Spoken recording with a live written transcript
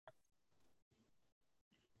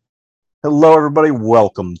Hello, everybody.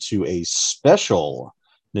 Welcome to a special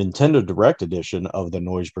Nintendo Direct edition of the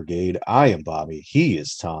Noise Brigade. I am Bobby. He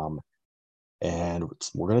is Tom, and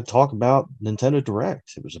we're going to talk about Nintendo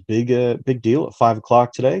Direct. It was a big deal at 5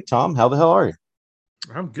 o'clock today. Tom, how the hell are you?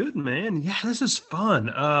 I'm good, man. Yeah, this is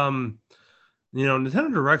fun.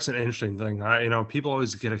 Nintendo Direct's an interesting thing. People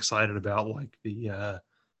always get excited about like the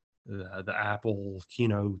Apple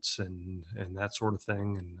keynotes and that sort of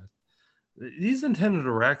thing. And these Nintendo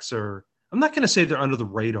Directs are. I'm not going to say they're under the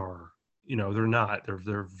radar. They're not.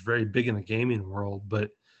 They're very big in the gaming world, but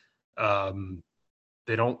um,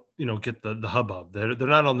 they don't get the hubbub. They're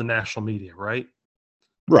not on the national media, right?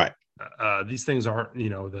 Right. These things aren't,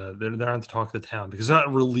 they're not the talk of the town because they're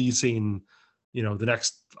not releasing, the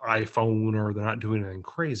next iPhone, or they're not doing anything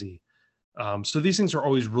crazy. So these things are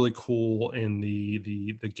always really cool in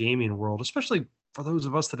the gaming world, especially for those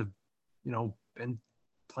of us that have, been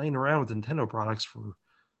playing around with Nintendo products for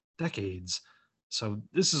decades. So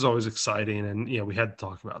this is always exciting, and we had to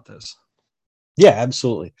talk about this. Yeah,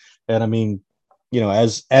 absolutely. And I mean,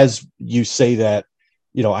 as you say that,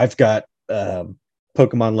 I've got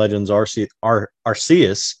Pokemon Legends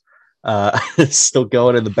Arceus still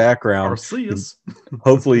going in the background. Arceus.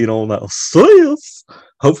 Hopefully you don't know. Arceus.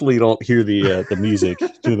 Hopefully you don't hear the music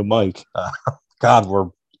through the mic. God, we're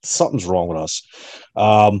something's wrong with us.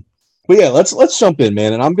 Um, but yeah, let's jump in,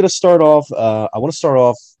 man. And I'm gonna start off. I want to start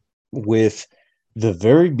off with the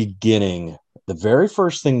very beginning, the very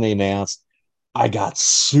first thing they announced. I got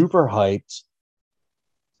super hyped,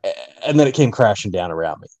 and then it came crashing down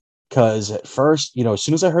around me. Because at first, as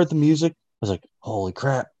soon as I heard the music, I was like, "Holy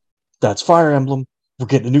crap, that's Fire Emblem! We're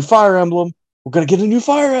getting a new Fire Emblem. We're gonna get a new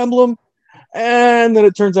Fire Emblem." And then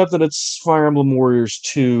it turns out that it's Fire Emblem Warriors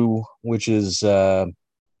 2, which is a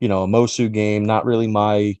Mosu game. Not really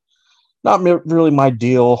my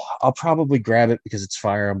deal. I'll probably grab it because it's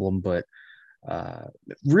Fire Emblem, but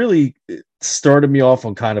really it started me off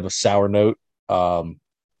on kind of a sour note. And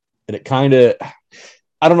it kind of,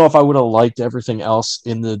 I don't know if I would have liked everything else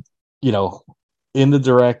you know, in the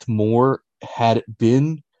direct more had it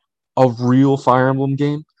been a real Fire Emblem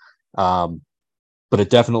game. Um, but it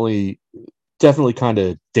definitely kind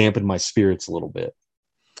of dampened my spirits a little bit.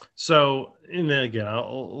 So, and then again,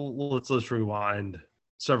 let's rewind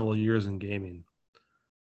several years in gaming.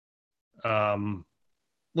 Um,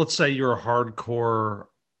 let's say you're a hardcore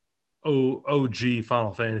OG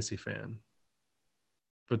Final Fantasy fan,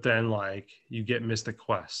 but then like you get Mystic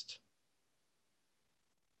Quest.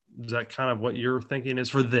 Is that kind of what you're thinking is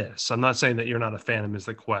for this? I'm not saying that you're not a fan of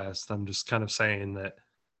Mystic Quest. I'm just kind of saying that,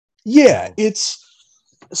 you Yeah, know, it's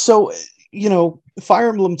so Fire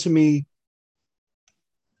Emblem to me,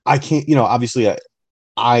 I can't, obviously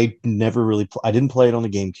I never really I didn't play it on the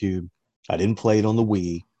GameCube. I didn't play it on the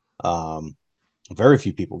Wii. Um, very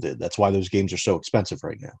few people did. That's why those games are so expensive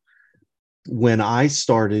right now. When I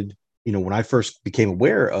started, when I first became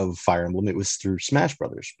aware of Fire Emblem, it was through Smash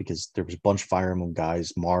Brothers because there was a bunch of Fire Emblem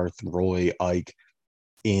guys, Marth, Roy, Ike,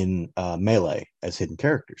 in Melee as hidden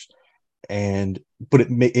characters, and but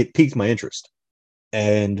it piqued my interest,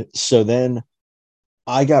 and so then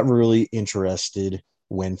I got really interested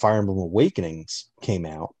when Fire Emblem Awakenings came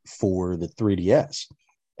out for the 3DS,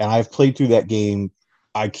 and I've played through that game.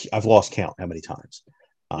 I've lost count how many times.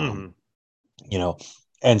 Um, mhm. you know,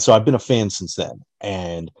 and so I've been a fan since then.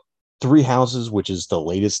 And Three Houses, which is the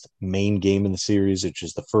latest main game in the series, which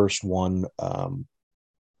is the first one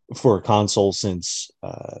for a console since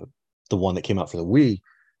the one that came out for the Wii.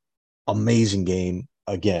 Amazing game.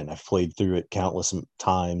 Again, I've played through it countless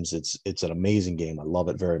times. It's an amazing game. I love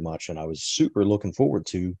it very much, and I was super looking forward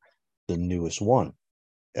to the newest one.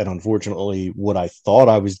 And unfortunately, what I thought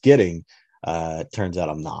I was getting turns out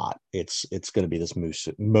I'm not. It's going to be this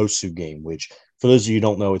Mosu game, which for those of you who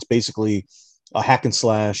don't know, it's basically a hack and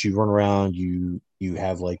slash. You run around, you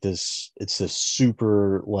have like this. It's this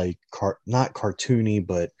super like not cartoony,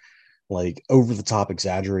 but like over the top,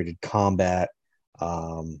 exaggerated combat,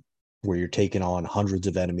 um, where you're taking on hundreds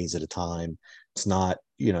of enemies at a time. It's not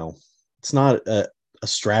it's not a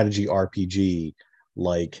strategy RPG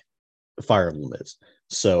like Fire Emblem is.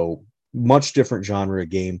 So much different genre of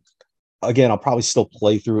game. Again, I'll probably still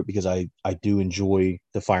play through it because I do enjoy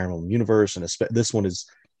the Fire Emblem universe, and this one is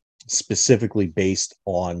specifically based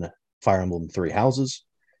on Fire Emblem Three Houses.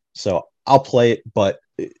 So I'll play it, but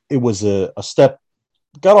it was a step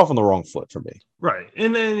got off on the wrong foot for me. Right.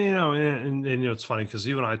 And then, it's funny because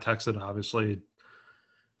you and I texted obviously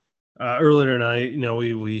earlier tonight,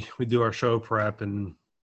 we do our show prep, and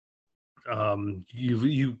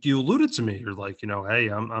you alluded to me. You're like, hey,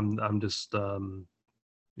 I'm just not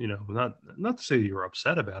to say that you were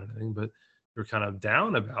upset about anything, but you're kind of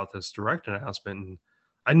down about this direct announcement. And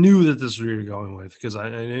I knew that this was where you're going with, because I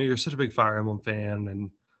know you're such a big Fire Emblem fan,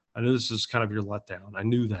 and I knew this was kind of your letdown. I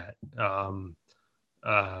knew that. And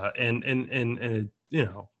it,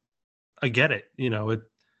 I get it.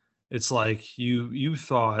 It's like you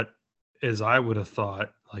thought, as I would have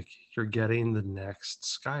thought, like you're getting the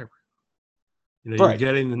next Skyrim. You're Right.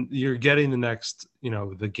 getting the next,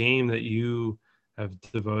 the game that you have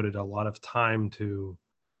devoted a lot of time to.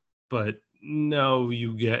 But no,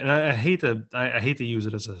 you get, and I hate to use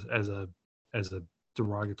it as a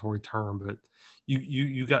derogatory term, but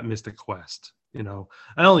you got Mystic Quest. I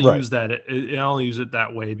only Right. use that I only use it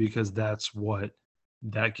that way because that's what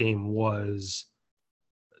that game was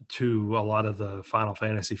to a lot of the Final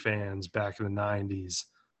Fantasy fans back in the 90s.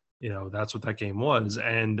 That's what that game was.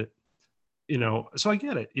 And so I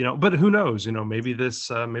get it, but who knows, maybe this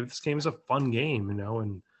game is a fun game,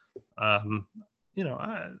 and um, you know,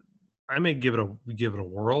 I may give it a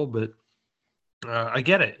whirl, but I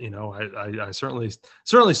get it. I certainly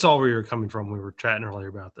saw where you're coming from. We were chatting earlier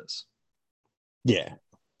about this. Yeah.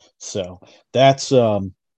 So that's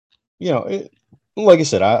like I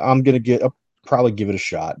said, I'm gonna probably give it a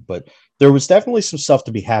shot, but there was definitely some stuff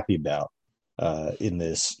to be happy about in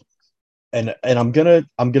this. And I'm gonna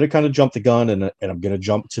kind of jump the gun, and I'm gonna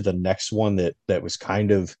jump to the next one that was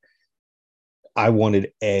kind of, I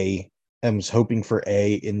wanted A and was hoping for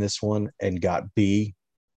A in this one and got B.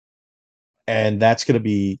 And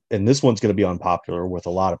this one's gonna be unpopular with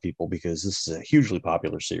a lot of people because this is a hugely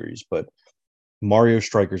popular series, but Mario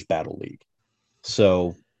Strikers Battle League.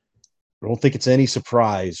 So I don't think it's any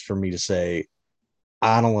surprise for me to say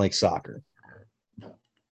I don't like soccer,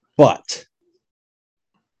 but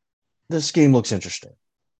this game looks interesting.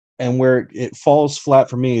 And where it falls flat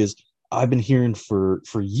for me is I've been hearing for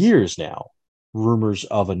years now rumors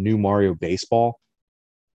of a new Mario baseball,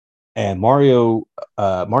 and Mario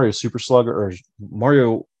Super Slugger, or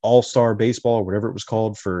Mario All Star Baseball, or whatever it was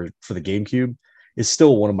called for the GameCube, is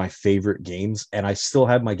still one of my favorite games, and I still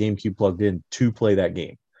have my GameCube plugged in to play that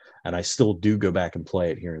game, and I still do go back and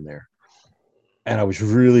play it here and there. And I was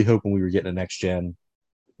really hoping we were getting a next gen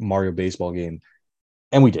Mario baseball game,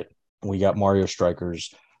 and we did. We got Mario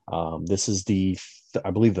Strikers. This is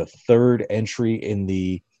I believe, the third entry in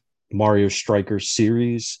the Mario Strikers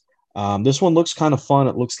series. This one looks kind of fun.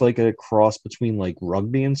 It looks like a cross between like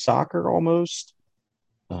rugby and soccer almost.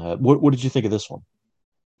 What did you think of this one?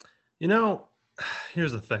 You know,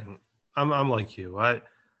 Here's the thing. I'm like you.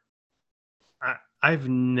 I've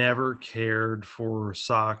never cared for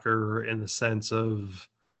soccer in the sense of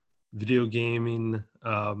video gaming,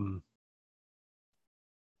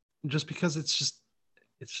 just because it's just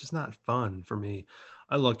not fun for me.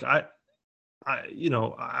 I look,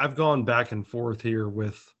 I've gone back and forth here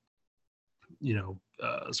with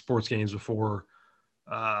sports games before,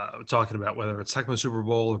 talking about whether it's Tecmo Super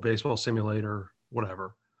Bowl or Baseball Simulator,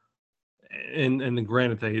 whatever. And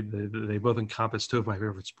granted, they both encompass two of my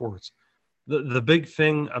favorite sports. The big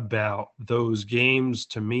thing about those games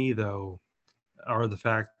to me, though, are the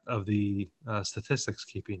fact of the statistics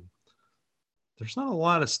keeping. There's not a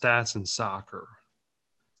lot of stats in soccer,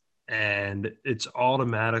 and it's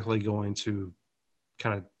automatically going to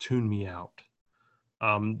kind of tune me out.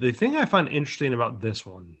 The thing I find interesting about this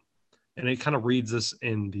one, and it kind of reads this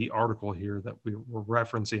in the article here that we were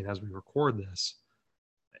referencing as we record this,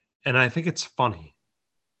 and I think it's funny.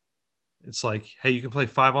 It's like, hey, you can play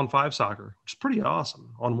 5-on-5 soccer, which is pretty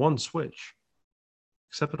awesome, on one Switch,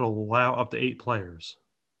 except it'll allow up to 8 players.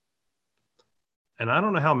 And I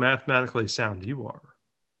don't know how mathematically sound you are,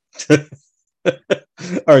 All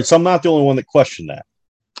right, so I'm not the only one that questioned that.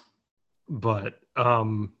 but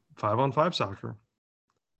 5-on-5 soccer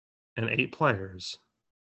and 8 players,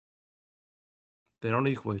 they don't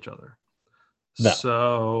equal each other. No.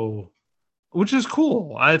 So, which is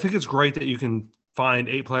cool. I think it's great that you can find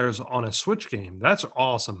 8 players on a Switch game. That's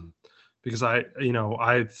awesome, because I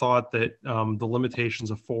thought that the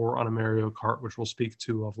limitations of 4 on a Mario Kart, which we'll speak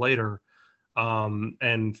to of later,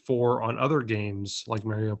 and 4 on other games like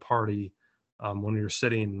Mario Party, when you're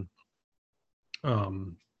sitting,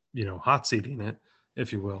 hot seating it,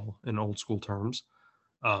 if you will, in old school terms,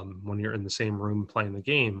 when you're in the same room playing the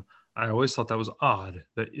game. I always thought that was odd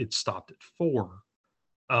that it stopped at 4.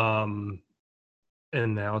 Um,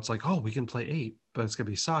 and now it's like, oh, we can play 8, but it's gonna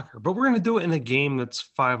be soccer. But we're gonna do it in a game that's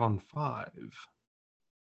 5-on-5.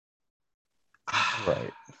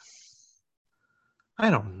 Right. I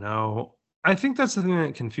don't know. I think that's the thing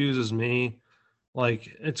that confuses me. Like,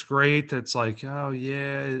 it's great. That's like, oh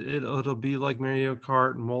yeah, it'll be like Mario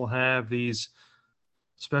Kart, and we'll have these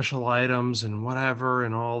special items and whatever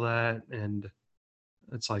and all that. And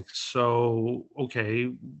It's like, so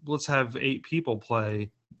okay, let's have 8 people play.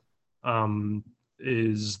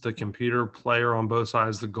 Is the computer player on both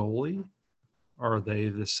sides the goalie? Are they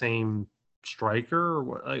the same striker? Or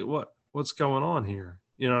what? Like, what's going on here?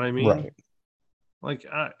 You know what I mean? Right. Like,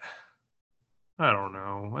 I don't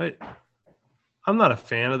know. I'm not a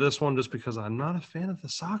fan of this one just because I'm not a fan of the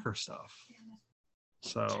soccer stuff.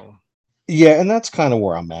 So Yeah, and that's kind of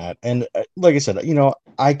where I'm at. And like I said,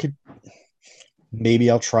 I could maybe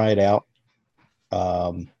I'll try it out.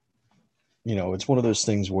 Um, it's one of those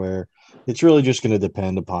things where it's really just going to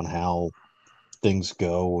depend upon how things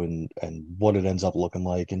go and what it ends up looking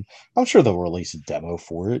like. And I'm sure they'll release a demo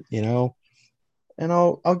for it, and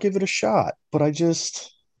I'll give it a shot. But yeah,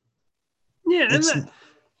 and it'd that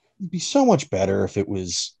be so much better if it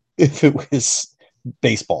was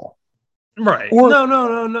baseball. right. Or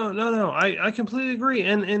No. I completely agree.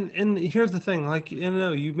 And here's the thing, like,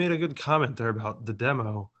 you made a good comment there about the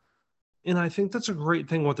demo. And I think that's a great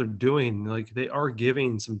thing what they're doing. Like, they are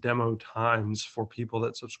giving some demo times for people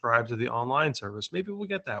that subscribe to the online service. Maybe we'll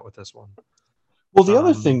get that with this one. well, the other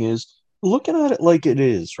Um, thing is looking at it like it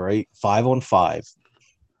is, right? 5-on-5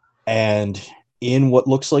 and in what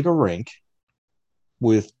looks like a rink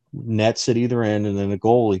with nets at either end and then a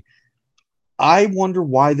goalie. I wonder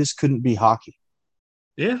why this couldn't be hockey.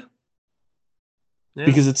 yeah, yeah,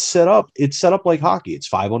 Because it's set up like hockey. It's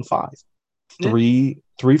 5-on-5. yeah,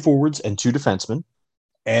 Three forwards and two defensemen.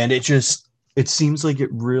 And it seems like it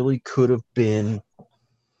could have been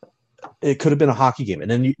a hockey game.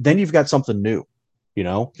 And then you've got something new, you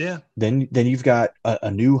know? yeah, Then you've got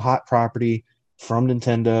a new hot property from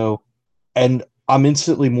Nintendo. And I'm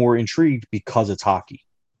instantly more intrigued because it's hockey.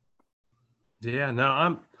 yeah.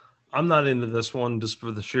 No, I'm not into this one just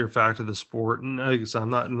for the sheer fact of the sport. And like I said, I'm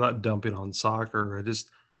not dumping on soccer. I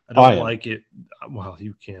I don't am. like it. Well,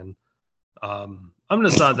 you can. I'm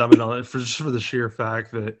just not dumping on it for the sheer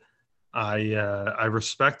fact that I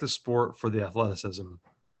respect the sport for the athleticism.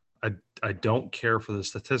 I I don't care for the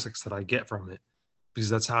statistics that I get from it because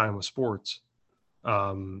that's how I am with sports.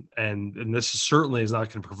 And this certainly is not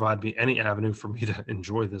going to provide me any avenue for me to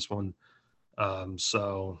enjoy this one.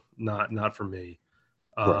 So not for me.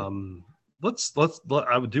 Right. Um,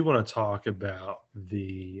 I do want to talk about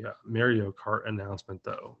the Mario Kart announcement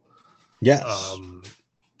though. Yes. Um,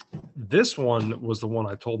 this one was the one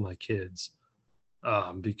I told my kids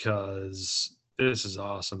because this is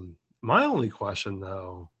awesome. My only question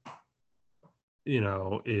though,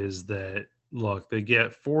 is that look, they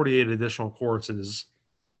get 48 additional courses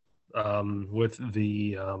with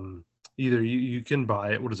the either you can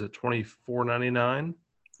buy it, what is it, 24.99,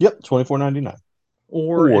 Yep. 24.99.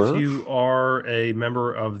 or if Or you are a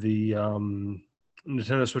member of the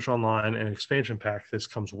Nintendo Switch Online and expansion pack, this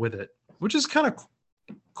comes with it, which is kind of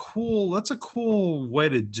cool. That's a cool way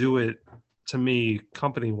to do it to me,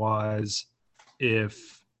 company wise,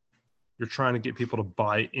 if you're trying to get people to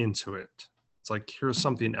buy into it. It's like, here's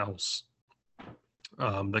something else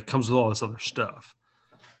that comes with all this other stuff,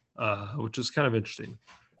 which is kind of interesting.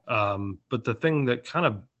 But the thing that kind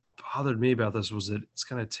of bothered me about this was that it's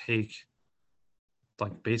going to take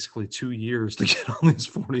like basically 2 years to get on these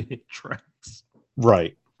 48 tracks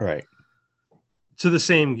right. Right. to the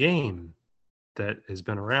same game that has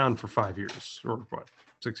been around for 5 years or what,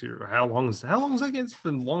 6 years. How long is that? It's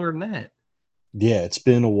been longer than that. Yeah, it's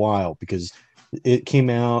been a while because it came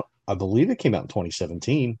out, I believe it came out in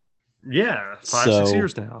 2017. Yeah, 5 6 So,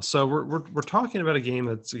 years now. So we're talking about a game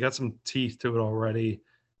that's got some teeth to it already.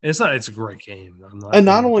 And it's a great game. I'm not and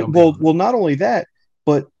not only dumping on it. not only that,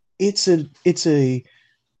 but it's a it's a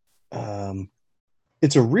um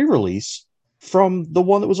it's a re-release from the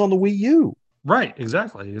one that was on the Wii U. Right,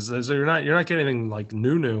 exactly. Is you're not getting anything like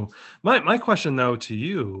new. My question though to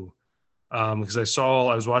you, because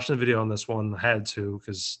I was watching the video on this one, I had to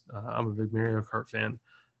because I'm a big Mario Kart fan.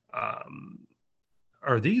 Um,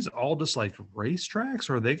 are these all just like racetracks,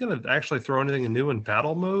 or are they going to actually throw anything new in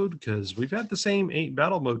battle mode? Because we've had the same 8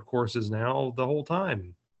 battle mode courses now the whole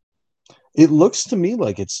time. It looks to me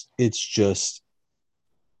like it's just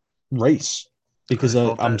race I because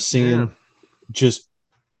thought I'm that, yeah, seeing just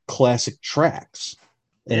classic tracks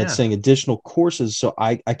and it's yeah, saying additional courses. So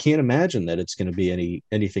I can't imagine that it's going to be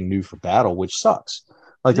anything new for battle, which sucks.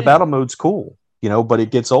 Like the yeah, battle mode's cool, but it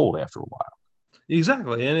gets old after a while.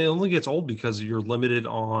 exactly. And it only gets old because you're limited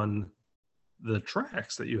on the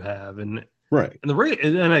tracks that you have, Right. and the rate,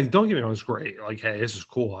 and I don't get me wrong, it's great. Like, hey, this is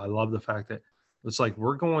cool. I love the fact that it's like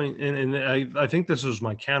we're going, and I think this is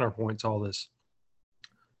my counterpoint to all this.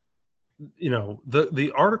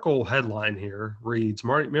 The article headline here reads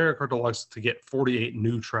Mario Kart Deluxe to get 48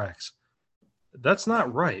 new tracks. That's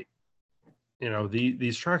not right.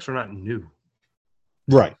 these tracks are not new.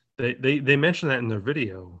 Right. They mention that in their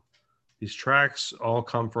video. These tracks all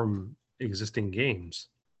come from existing games.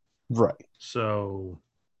 Right. So,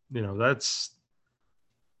 that's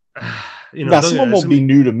Now, don't some get of them it's won't gonna be be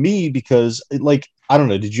new to me because, like, I don't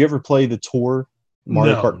know. Did you ever play the tour,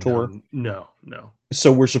 Mario no, Kart Tour? no, no, no.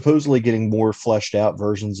 So we're supposedly getting more fleshed out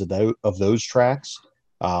versions of those tracks,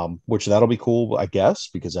 which that'll be cool, I guess,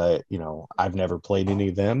 because I've never played any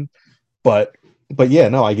of them. But yeah,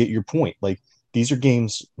 no, I get your point. Like these are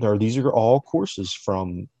games, or these are all courses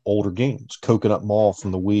from older games. Coconut Mall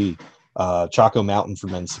from the Wii, Choco Mountain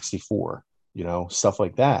from N64, stuff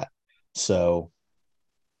like that. So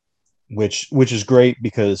which is great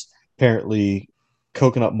because apparently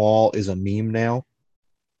Coconut Mall is a meme now,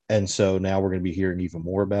 and so now we're going to be hearing even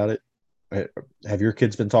more about it. Have your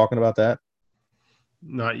kids been talking about that?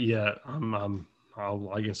 Not yet.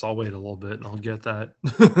 I guess I'll wait a little bit and I'll get that.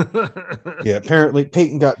 Yeah, apparently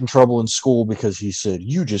Peyton got in trouble in school because he said,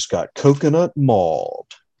 "You just got coconut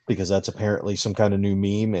mauled," because that's apparently some kind of new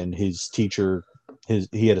meme. And his teacher,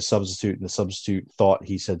 he had a substitute, and the substitute thought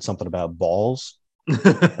he said something about balls,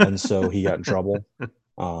 and so he got in trouble.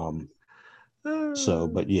 Um,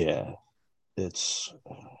 but yeah, it's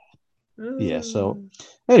yeah. So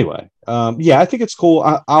anyway, yeah, I think it's cool.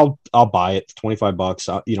 I'll buy it for $25.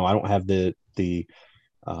 I don't have the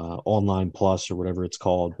online plus or whatever it's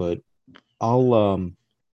called, but I'll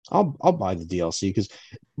I'll buy the DLC because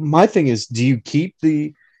my thing is, do you keep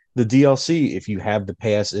the DLC if you have the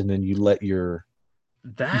pass and then you let your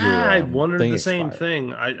I wondered thing the same expire?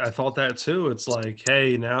 thing. I thought that too. It's like,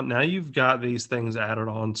 hey, now you've got these things added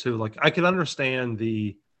on too. Like I could understand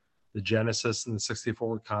the Genesis and the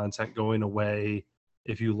 64 content going away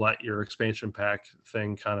if you let your expansion pack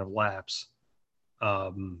thing kind of lapse.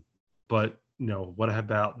 But what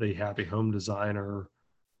about the Happy Home Designer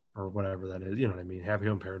or whatever that is? You know what I mean? Happy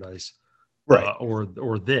Home Paradise, Right.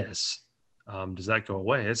 or this. Does that go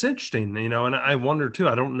away? It's interesting, and I wonder too.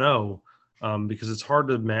 I don't know, because it's hard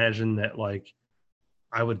to imagine that. Like,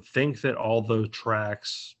 I would think that all those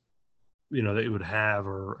tracks, that you would have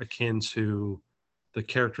are akin to the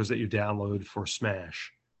characters that you download for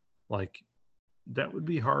Smash. Like, that would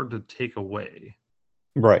be hard to take away.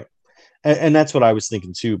 Right. And that's what I was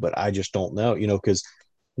thinking too, but I just don't know, because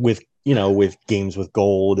with games with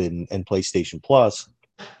gold and PlayStation Plus,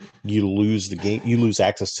 you lose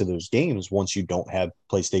access to those games once you don't have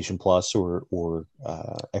PlayStation Plus or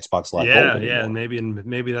Xbox Live Gold Yeah, and anymore.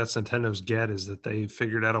 maybe that's Nintendo's get, is that they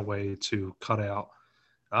figured out a way to cut out.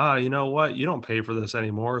 You know what? You don't pay for this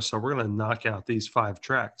anymore, so we're gonna knock out these 5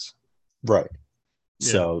 tracks. Right. You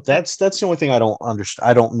know, So that's the only thing I don't understand.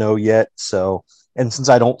 I don't know yet. So, and since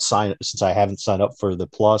I haven't signed up for the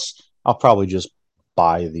plus, I'll probably just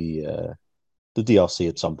buy the DLC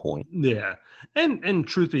at some point. yeah, and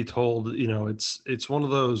truth be told, it's one of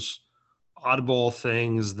those oddball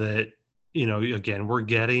things that, again, we're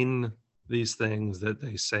getting these things that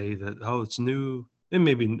they say that, oh, it's new, and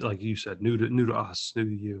maybe like you said, new to us, new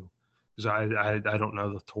to you, because I don't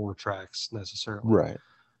know the tour tracks necessarily. Right.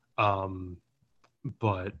 um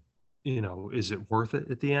but is it worth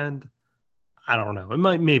it at the end? I don't know. It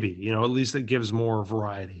might, maybe, at least it gives more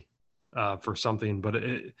variety for something. But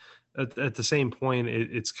at the same point,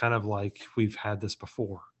 it's kind of like we've had this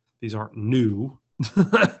before. These aren't new for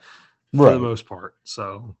the Right. most part.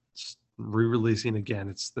 So it's re-releasing again.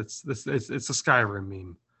 It's a Skyrim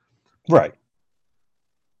meme. Right.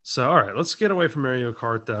 So all right, let's get away from Mario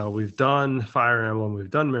Kart though. We've done Fire Emblem.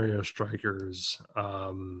 We've done Mario Strikers.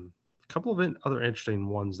 A couple of other interesting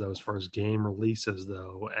ones though, as far as game releases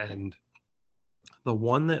though, and the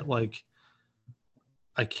one that, like,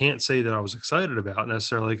 I can't say that I was excited about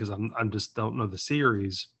necessarily because I'm just don't know the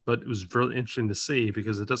series, but it was really interesting to see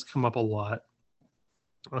because it does come up a lot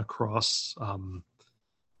across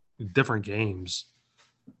different games.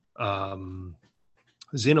 Um,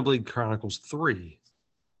 Xenoblade Chronicles 3.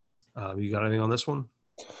 You got anything on this one?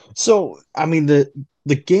 So, I mean, the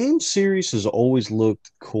game series has always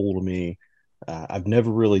looked cool to me. I've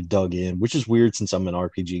never really dug in, which is weird since I'm an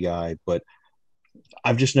RPG guy, but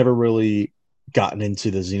I've just never really gotten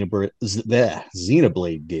into the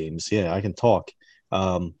Xenoblade games. Yeah, I can talk.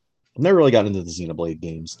 I've never really gotten into the Xenoblade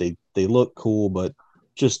games. They look cool, but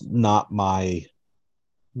just not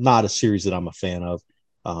a series that I'm a fan of.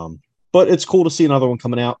 Um, but it's cool to see another one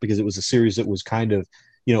coming out because it was a series that was kind of,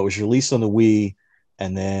 it was released on the Wii,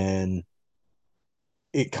 and then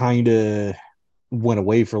it kind of went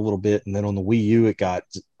away for a little bit, and then on the Wii U it got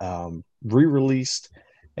re-released,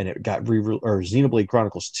 and it got or Xenoblade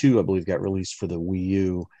Chronicles 2, I believe, got released for the Wii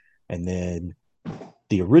U, and then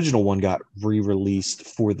The original one got re-released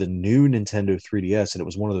for the new Nintendo 3DS, and it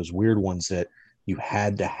was one of those weird ones that you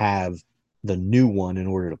had to have the new one in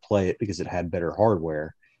order to play it because it had better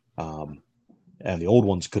hardware, and the old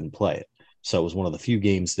ones couldn't play it. So it was one of the few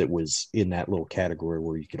games that was in that little category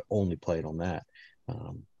where you could only play it on that.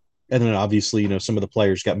 Um, and then obviously, some of the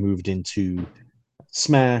players got moved into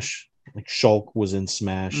Smash. Like Shulk was in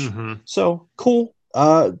Smash. Mm-hmm. So cool.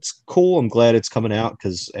 It's cool. I'm glad it's coming out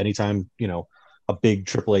because anytime, a big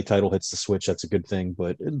AAA title hits the Switch, that's a good thing,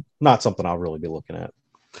 but not something I'll really be looking at.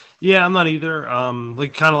 Yeah, I'm not either.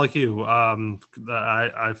 Like kind of like you.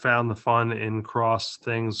 I found the fun in cross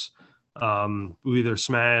things. Either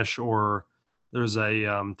Smash or there's a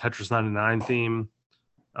Tetris 99 theme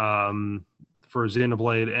for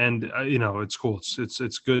Xenoblade, and it's cool.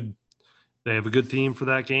 It's good. They have a good theme for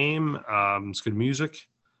that game. It's good music.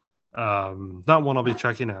 Not one I'll be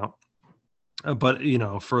checking out, but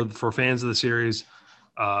for fans of the series,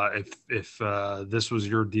 if this was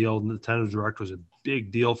your deal, Nintendo Direct was a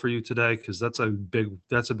big deal for you today because that's a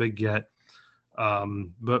big get.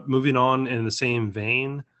 But moving on in the same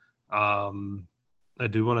vein, I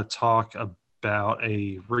do want to talk about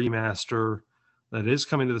a remaster that is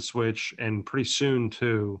coming to the Switch and pretty soon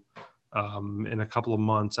too. In a couple of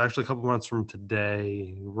months, actually a couple of months from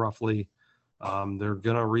today, roughly, they're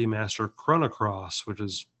gonna remaster Chrono Cross, which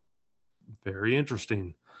is very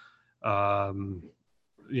interesting. Um,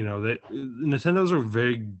 that Nintendo's are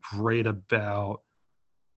very great about,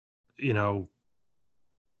 you know,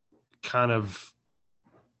 kind of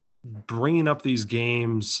bringing up these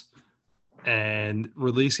games and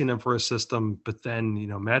releasing them for a system, but then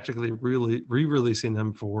magically really re-releasing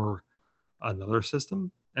them for another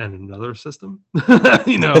system and another system.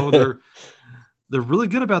 They're really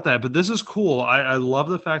good about that. But this is cool. I love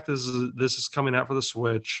the fact this is coming out for the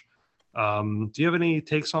Switch. Do you have any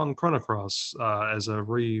takes on Chrono Cross as a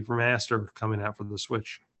remaster coming out for the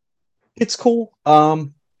Switch? It's cool.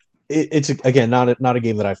 It's again not a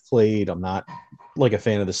game that I've played. I'm not like a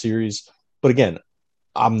fan of the series, but again,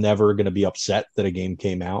 I'm never going to be upset that a game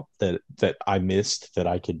came out that I missed that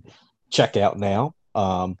I could check out now.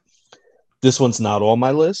 This one's not on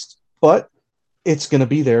my list, but it's going to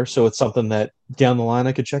be there, so it's something that down the line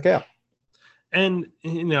I could check out. And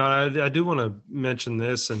I do want to mention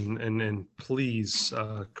this, and please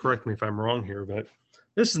correct me if I'm wrong here, but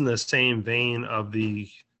this is in the same vein of the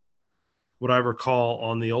what I recall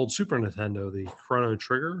on the old Super Nintendo, the Chrono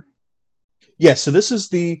Trigger. Yeah, so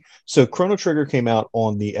Chrono Trigger came out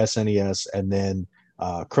on the SNES, and then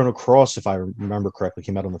Chrono Cross, if I remember correctly,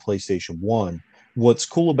 came out on the PlayStation 1. What's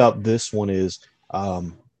cool about this one is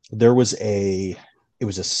there was it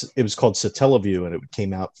was called Satellaview, and it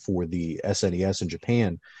came out for the SNES in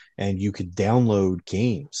Japan, and you could download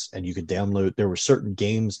games, and there were certain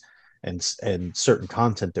games and certain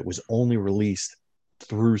content that was only released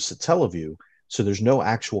through Satellaview, so there's no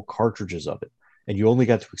actual cartridges of it, and you only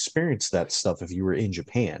got to experience that stuff if you were in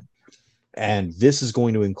Japan. And this is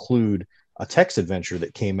going to include a text adventure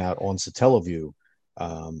that came out on Satellaview.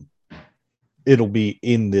 Um, it'll be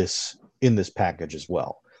in this package as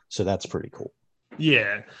well, so that's pretty cool.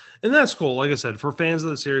 Yeah, and that's cool. Like I said, for fans of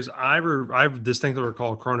the series, I distinctly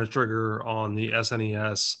recall Chrono Trigger on the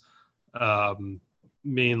SNES,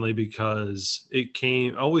 mainly because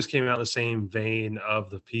it always came out in the same vein of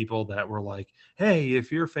the people that were like, "Hey,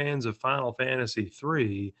 if you're fans of Final Fantasy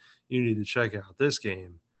 3, you need to check out this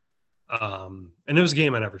game." And it was a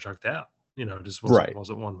game I never checked out. It just Right.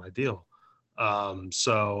 wasn't one of my deal.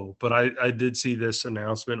 But I did see this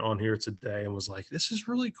announcement on here today and was like, this is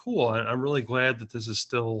really cool. I'm really glad that this is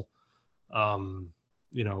still, kind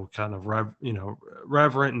of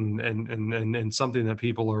reverent and something that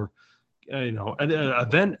people are,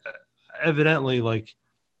 evidently like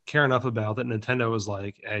care enough about that Nintendo is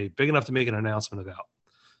like, hey, big enough to make an announcement about.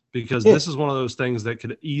 Because Yeah. this is one of those things that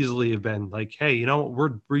could easily have been like, hey, what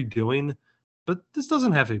we're redoing, but this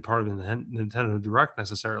doesn't have to be part of the Nintendo Direct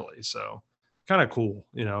necessarily. So kind of cool.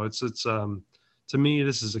 It's to me,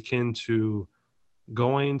 this is akin to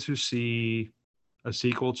going to see a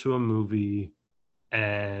sequel to a movie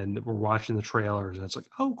and we're watching the trailers and it's like,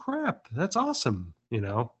 oh crap, that's awesome.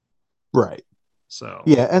 Right. So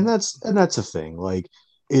Yeah, and that's a thing. Like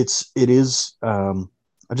it is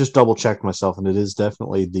I just double checked myself, and it is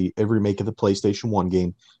definitely a remake of the PlayStation 1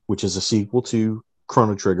 game, which is a sequel to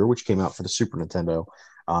Chrono Trigger, which came out for the Super Nintendo.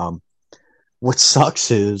 Um, what sucks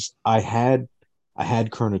is I had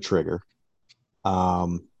Chrono Trigger,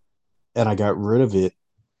 um, and I got rid of it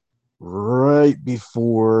right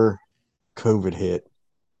before COVID hit,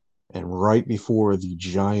 and right before the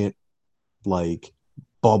giant like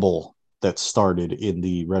bubble that started in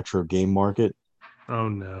the retro game market. Oh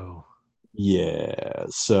no. Yeah,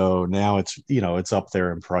 so now it's it's up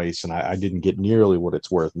there in price, and I didn't get nearly what it's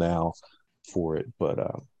worth now for it, but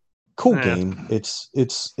cool Eh, game. It's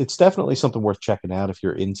definitely something worth checking out if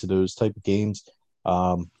you're into those type of games.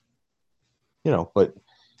 Um, but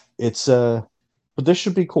it's but this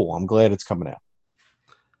should be cool. I'm glad it's coming out.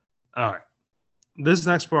 all right. This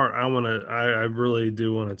next part I really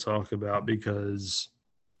do want to talk about because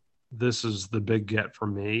this is the big get for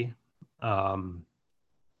me. Um,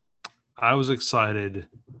 I was excited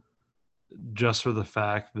just for the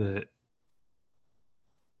fact that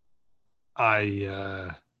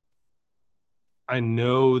I I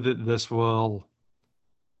know that this will,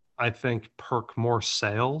 I think, perk more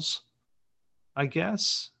sales. I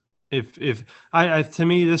guess if I to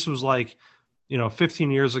me this was like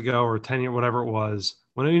 15 years ago or 10 years whatever it was,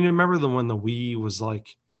 when you remember the when the Wii was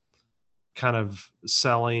like kind of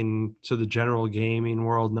selling to the general gaming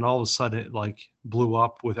world, and then all of a sudden it like blew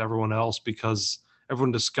up with everyone else because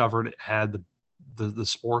everyone discovered it had the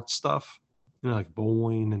sports stuff, like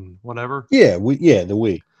bowling and whatever. Yeah, the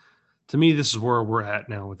Wii. To me, this is where we're at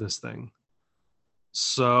now with this thing.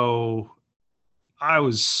 So I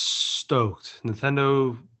was stoked.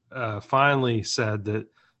 Nintendo finally said that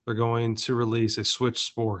they're going to release a Switch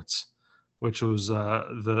Sports, which was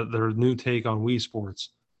their new take on Wii Sports.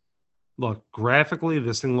 Look, graphically,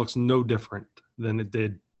 this thing looks no different than it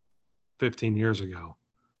did 15 years ago.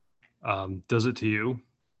 Does it to you?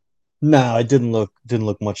 No, it didn't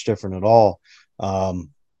look much different at all. Um,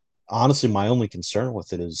 Honestly, my only concern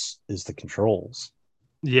with it is the controls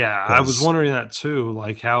Yeah, I was because wondering that too.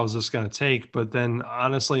 Like, how is this going to take? But then,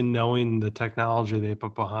 honestly, knowing the technology they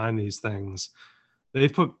put behind these things,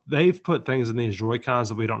 they've put things in these Joy Cons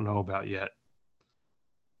that we don't know about yet.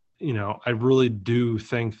 I really do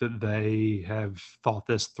think that they have thought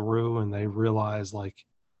this through and they realize like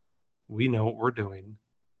we know what we're doing.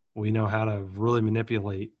 We know how to really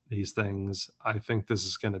manipulate these things. I think this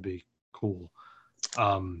is going to be cool.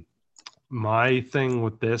 Um, my thing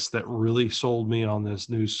with this that really sold me on this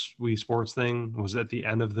new Wii Sports thing was at the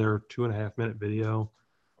end of their 2.5 minute video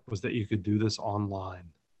was that you could do this online.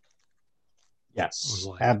 It was yes,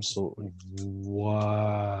 like, absolutely.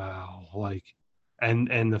 wow, like,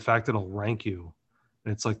 and the fact that it'll rank you.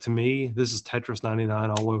 And it's like to me, this is Tetris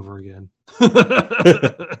 99 all over again.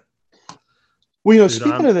 Well, Dude,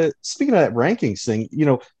 I'm speaking of that rankings thing,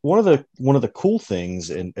 one of the cool things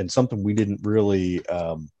and something we didn't really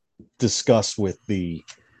discuss with the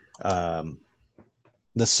um,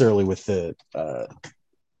 necessarily with the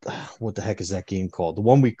what the heck is that game called? The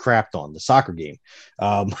one we crapped on, the soccer game.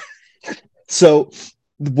 Um, so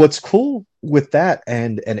what's cool with that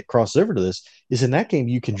and it crosses over to this is in that game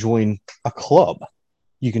you can join a club.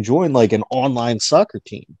 You can join like an online soccer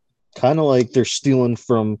team, kind of like they're stealing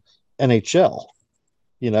from NHL,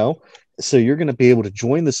 you know? So you're going to be able to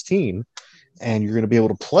join this team and you're going to be able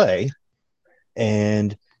to play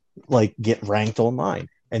and like get ranked online.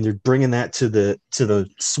 And they're bringing that to the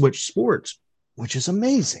Switch Sports, which is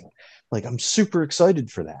amazing. Like I'm super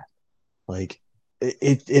excited for that. Like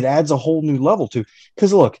it adds a whole new level to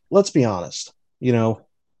because look, let's be honest,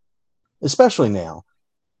 especially now,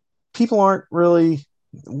 people aren't really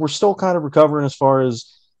we're still kind of recovering as far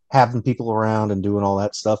as having people around and doing all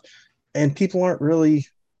that stuff. And people aren't really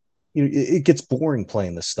it gets boring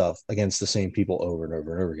playing this stuff against the same people over and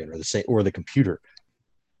over and over again, or the computer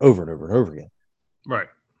over and over and over again. right.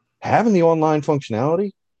 Having the online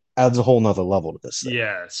functionality adds a whole nother level to this thing.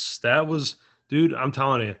 Yes, that was, dude. I'm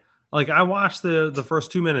telling you, like I watched the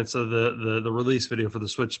first 2 minutes of the release video for the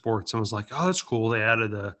Switch Sports and was like, oh, that's cool. They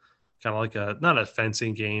added a kind of like a not a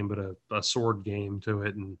fencing game, but a sword game to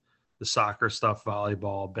it, and the soccer stuff,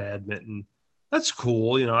 volleyball, badminton. That's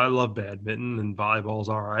cool. I love badminton and volleyball's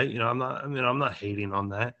all right. I'm not hating on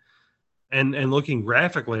that. And looking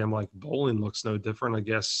graphically, I'm like bowling looks no different, I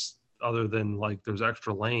guess, other than like there's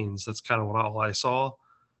extra lanes. That's kind of what all I saw.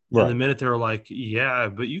 And the Right. minute they were like, "Yeah,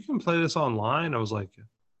 but you can play this online," I was like,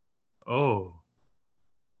 "Oh,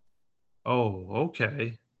 oh,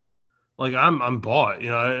 okay." Like I'm bought.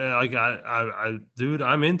 Like dude,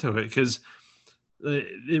 I'm into it because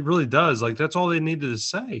it really does. Like that's all they needed to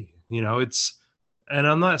say. And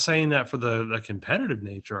I'm not saying that for the competitive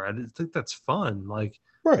nature. I just think that's fun. Like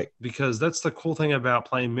Right. because that's the cool thing about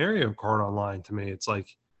playing Mario Kart online. To me, it's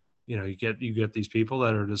like you get these people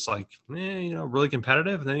that are just like really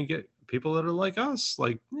competitive, and then you get people that are like us,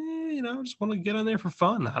 like just want to get in there for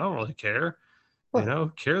fun. I don't really care. Right. Who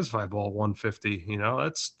cares if I ball 150?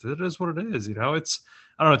 It is what it is. It's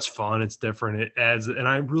I don't know. It's fun. It's different. It adds, and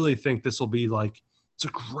I really think this will be like it's a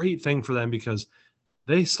great thing for them because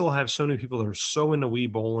they still have so many people that are so into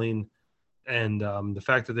Wii bowling. and the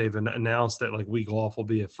fact that they've announced that like Wii Golf will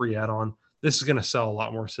be a free add-on, this is going to sell a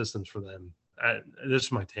lot more systems for them. This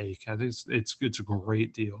is my take. I think it's a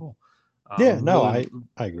great deal. Yeah, no, Really,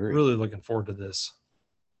 I agree. really looking forward to this.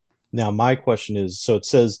 Now, my question is, so it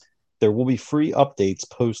says there will be free updates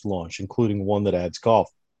post launch, including one that adds golf.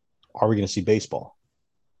 Are we going to see baseball?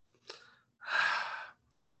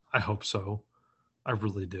 I hope so. I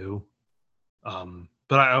really do.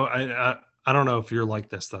 But I don't know if you're like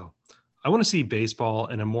this though. I want to see baseball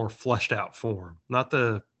in a more fleshed out form, not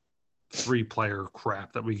the 3-player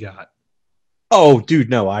crap that we got. Oh, dude,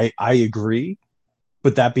 no, I agree.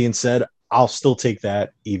 But that being said, I'll still take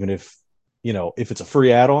that, even if, if it's a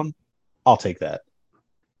free add-on, I'll take that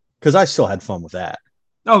because I still had fun with that.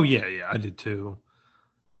 Oh yeah, yeah, I did too.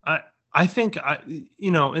 I I think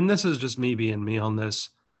and this is just me being me on this.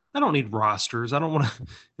 I don't need rosters. I don't want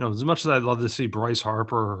to, as much as I'd love to see Bryce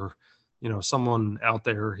Harper or, someone out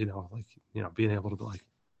there, like, being able to be like,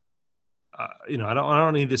 I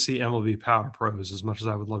don't need to see MLB Power Pros as much as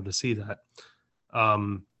I would love to see that.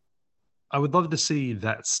 Um, I would love to see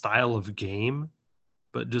that style of game,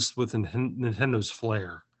 but just with Nintendo's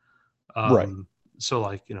flair. Right. Um, so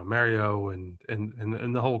like, Mario and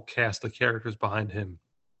the whole cast of characters behind him,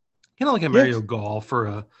 kind of like a Yeah. Mario Golf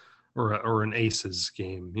or an Aces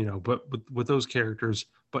game, but with those characters,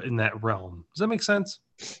 but in that realm. Does that make sense?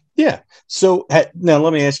 Yeah. So now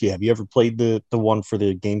let me ask you: have you ever played the one for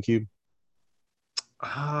the GameCube?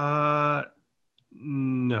 Uh,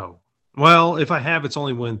 no. Well, if I have, it's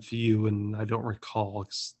only with you, and I don't recall.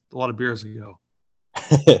 It's a lot of beers ago.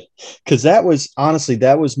 Because that was honestly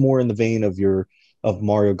that was more in the vein of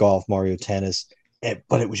Mario Golf, Mario Tennis,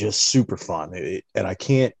 but it was just super fun. And I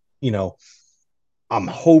can't, you know, I'm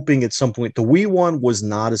hoping at some point the Wii one was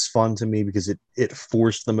not as fun to me because it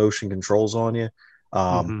forced the motion controls on you.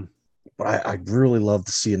 Um, Hmm. but I'd really love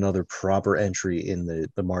to see another proper entry in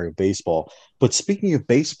the Mario Baseball. But speaking of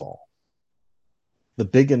baseball, the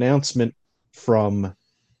big announcement from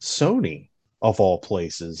Sony, of all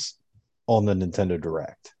places, on the Nintendo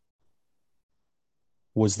Direct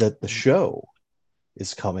was that the show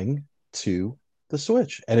is coming to the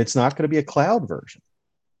Switch, and it's not going to be a cloud version.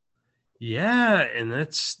 Yeah, and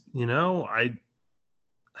that's I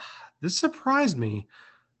this surprised me.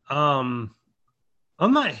 Um,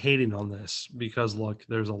 I'm not hating on this because look,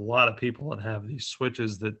 there's a lot of people that have these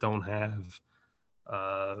Switches that don't have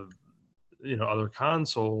uh other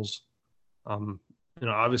consoles. Um,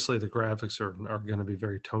 obviously the graphics are going to be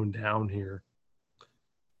very toned down here.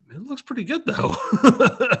 It looks pretty good though.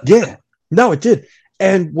 Yeah, no, it did.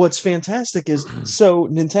 And what's fantastic is so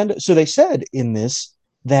Nintendo. So they said in this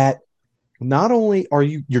that not only are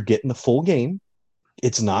you're getting the full game,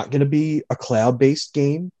 it's not going to be a cloud based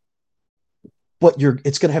game, but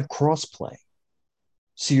it's going to have crossplay.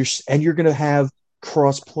 So you're going to have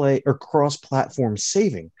crossplay or cross platform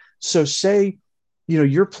saving. So say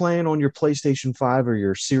you're playing on your PlayStation 5 or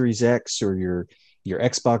your Series X or your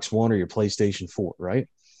Xbox One or your PlayStation 4, right?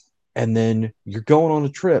 And then you're going on a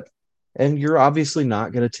trip and you're obviously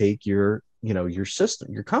not going to take your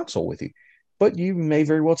system, your console with you, but you may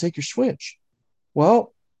very well take your Switch.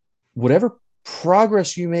 Well, whatever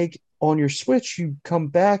progress you make on your Switch, you come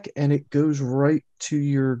back and it goes right to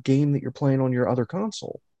your game that you're playing on your other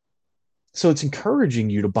console. So it's encouraging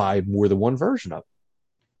you to buy more than one version of it.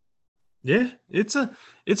 Yeah, it's a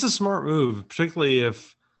smart move, particularly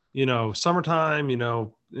if summertime.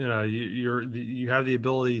 You have the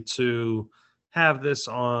ability to have this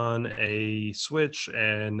on a Switch,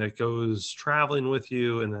 and it goes traveling with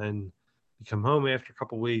you, and then you come home after a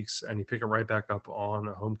couple weeks, and you pick it right back up on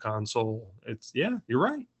a home console. Yeah, you're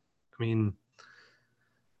right. I mean,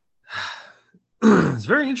 it's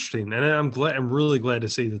very interesting, and I'm really glad to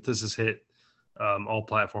see that this has hit all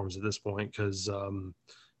platforms at this point because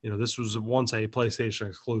this was once a PlayStation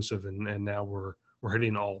exclusive, and now we're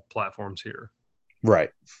hitting all platforms here. Right.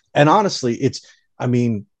 And honestly, I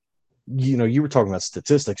mean, you were talking about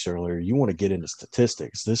statistics earlier. You want to get into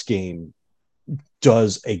statistics. This game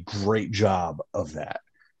does a great job of that.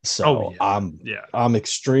 Oh So yeah, I'm yeah, I'm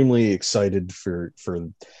extremely excited for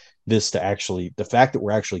this to actually the fact that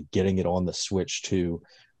we're actually getting it on the Switch to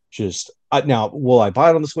just now will I buy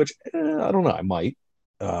it on the Switch? I don't know. I might.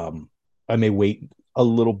 Um, I may wait a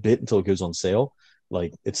little bit until it goes on sale.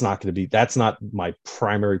 Like it's not going to be that's not my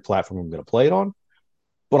primary platform I'm going to play it on,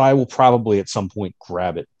 but I will probably at some point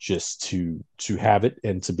grab it just to have it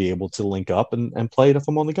and to be able to link up and play it if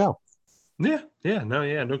I'm on the go. yeah, yeah. No,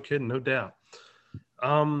 yeah, no kidding, no doubt.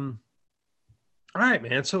 Um, all right,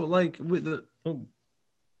 man. So like with the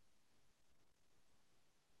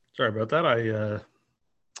sorry about that. I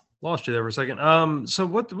Lost you there for a second. So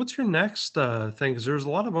what's your next thing? Because there's a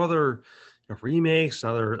lot of other remakes,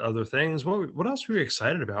 other things. What else were you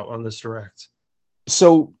excited about on this direct?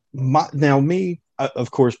 So now me,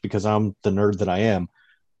 of course, because I'm the nerd that I am,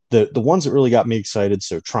 the ones that really got me excited.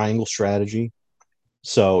 So Triangle Strategy.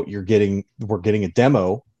 So we're getting a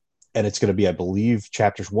demo, and it's going to be, I believe,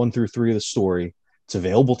 chapters 1 through 3 of the story. It's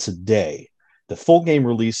available today. The full game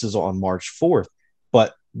releases on March 4th,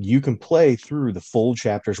 but you can play through the full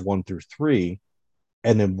chapters 1 through 3,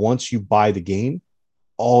 and then once you buy the game,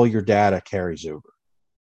 all your data carries over.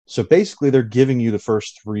 So basically, they're giving you the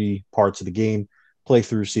first 3 parts of the game, play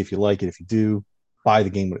through, see if you like it. If you do, buy the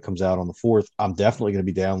game when it comes out on the 4th. I'm definitely going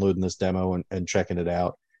to be downloading this demo and checking it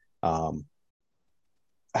out. Um,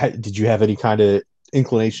 did you have any kind of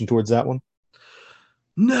inclination towards that one?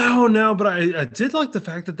 No, no, but I did like the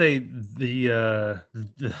fact that this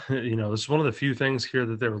is one of the few things here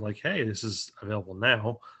that they were like, hey, this is available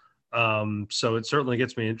now. So it certainly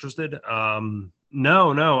gets me interested.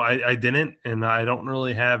 No, no, I didn't, and I don't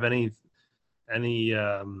really have any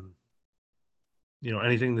anything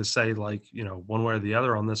to say like one way or the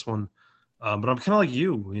other on this one. But I'm kind of like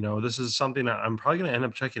you. This is something that I'm probably going to end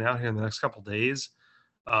up checking out here in the next couple days,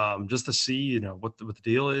 just to see what the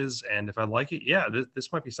deal is, and if I like it, yeah,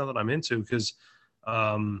 this might be something I'm into because,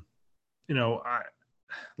 um, I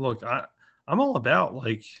look, I'm all about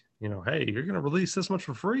like hey, you're going to release this much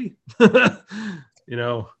for free, you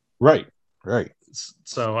know. Right, right.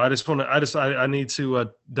 So I need to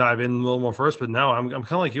dive in a little more first, but now I'm kind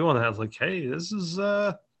of like you on that. I was like, hey, this is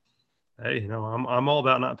hey, I'm all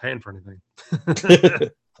about not paying for anything.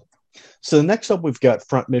 So next up, we've got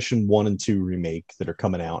Front Mission 1 and 2 remake that are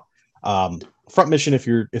coming out. Front Mission, if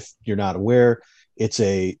you're not aware, it's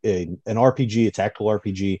an RPG, a tactical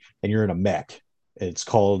RPG, and you're in a mech. It's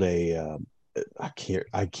called I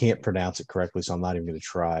can't pronounce it correctly, so I'm not even going to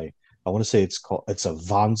try. I want to say it's a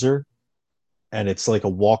Vanzer, and it's like a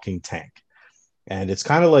walking tank, and it's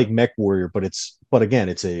kind of like Mech Warrior, but again,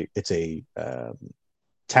 it's a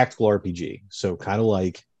tactical RPG, so kind of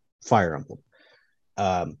like Fire Emblem.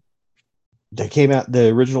 Um, they came out, the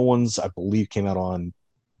original ones I believe came out on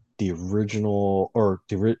the original, or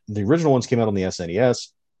the original ones came out on the SNES,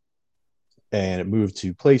 and it moved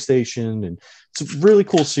to PlayStation, and it's a really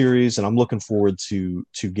cool series, and I'm looking forward to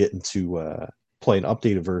getting to play an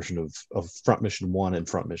updated version of Front Mission 1 and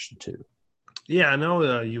Front Mission 2. Yeah, I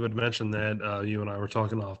know you had mentioned that you and I were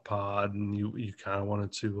talking off pod, and you kind of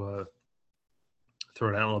wanted to throw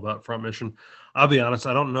it out a little about Front Mission. I'll be honest,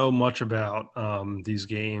 I don't know much about these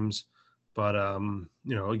games, but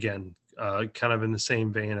again, kind of in the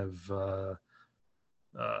same vein of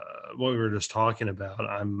what we were just talking about.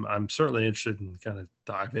 I'm certainly interested in kind of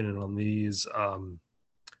diving in on these, and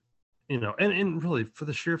really for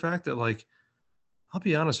the sheer fact that like I'll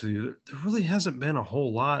be honest with you, there really hasn't been a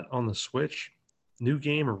whole lot on the Switch, new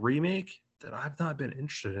game or remake that I've not been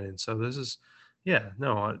interested in. So this is, yeah,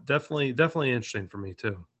 no, definitely interesting for me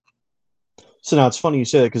too. So now it's funny you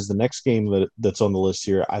say that, because the next game that's on the list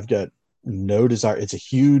here, I've got no desire. It's a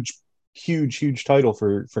huge, huge, huge title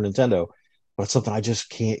for Nintendo, but it's something I just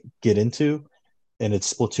can't get into, and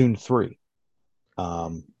it's Splatoon 3.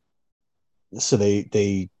 Um, so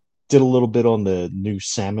they did a little bit on the new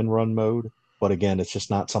Salmon Run mode, but again, it's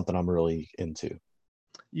just not something I'm really into.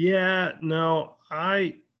 Yeah, no,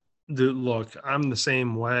 I do. Look, I'm the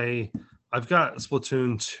same way. I've got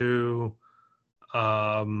Splatoon 2.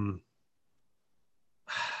 Um,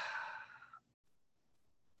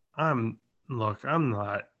 I'm look,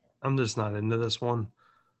 I'm just not into this one.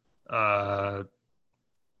 Uh,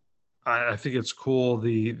 I think it's cool.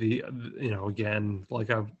 Again, like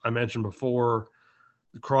I mentioned before,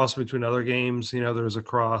 the cross between other games. There's a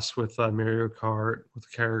cross with Mario Kart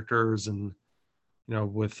with characters and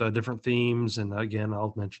with different themes. And again,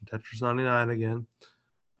 I'll mention Tetris 99 again.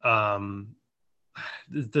 Um,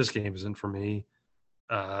 this game isn't for me.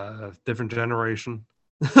 Different generation.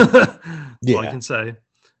 That's all I Yeah, can say.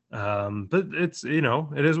 But it's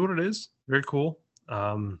it is what it is. Very cool.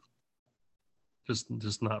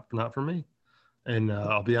 Just not for me. And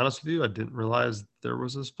I'll be honest with you, I didn't realize there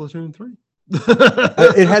was a Splatoon 3.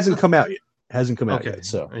 it hasn't come out yet. Hasn't come out Okay. yet.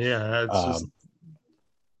 So, Yeah, it's just um,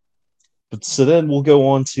 but so then we'll go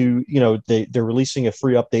on to, they're releasing a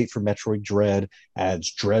free update for Metroid Dread,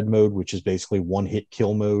 adds Dread mode, which is basically one hit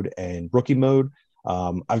kill mode, and rookie mode.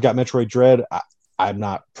 I've got Metroid Dread. I'm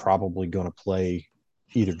not probably going to play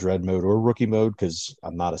either Dread mode or rookie mode, because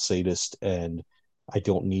I'm not a sadist and I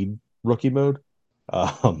don't need rookie mode.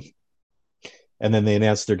 Um, and then they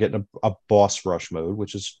announced they're getting a boss rush mode,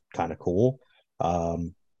 which is kind of cool.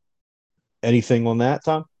 Um, Anything on that,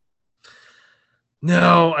 Tom?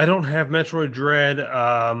 No, I don't have Metroid Dread.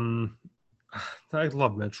 I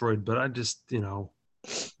love Metroid, but I just,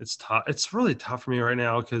 it's tough. It's really tough for me right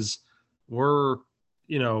now because we're,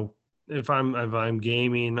 you know, if I'm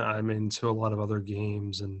gaming, I'm into a lot of other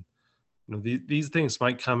games, and these things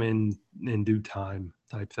might come in due time,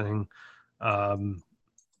 type thing. Um,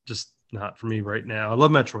 just not for me right now. I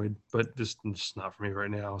love Metroid, but just not for me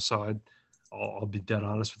right now. So I'll be dead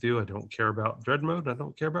honest with you. I don't care about Dread mode. I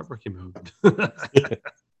don't care about Rookie mode.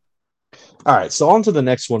 All right, so on to the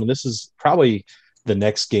next one, and this is probably the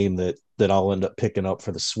next game that I'll end up picking up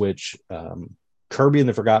for the Switch, Kirby and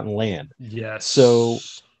the Forgotten Land. So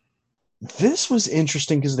Yes. this was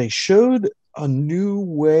interesting because they showed a new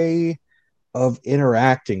way of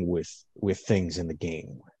interacting with things in the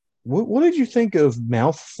game. What did you think of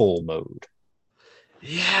mouthful mode?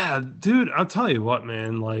 Yeah, dude, I'll tell you what,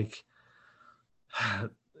 man, like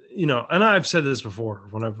and I've said this before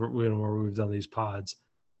whenever where we've done these pods.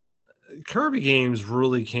 Kirby games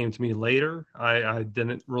really came to me later. I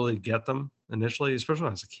didn't really get them initially, especially when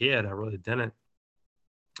I was a kid. I really didn't.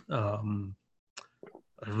 Um,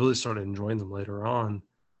 I really started enjoying them later on,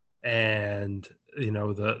 and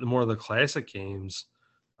the more of the classic games,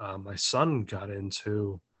 my son got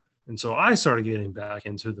into, and so I started getting back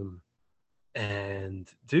into them. And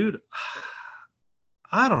dude,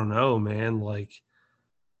 I don't know, man. Like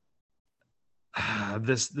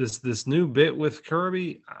this new bit with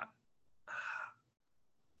Kirby.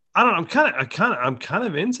 I don't know. I'm kind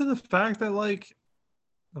of into the fact that like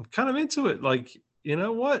I'm kind of into it. Like, you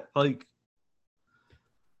know what? Like,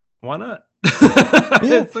 why not?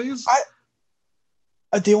 Yeah, Things.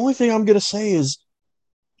 the only thing I'm gonna say is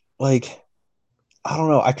like I don't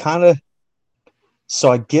know. I kind of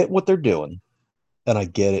so I get what they're doing and I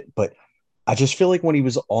get it, but I just feel like when he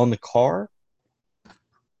was on the car,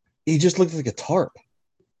 he just looked like a tarp.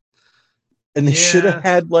 And Yeah,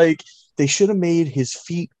 they should have made his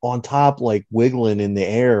feet on top like wiggling in the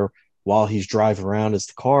air while he's driving around as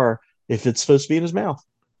the car if it's supposed to be in his mouth.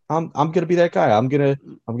 I'm gonna be that guy. I'm gonna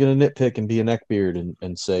nitpick and be a neckbeard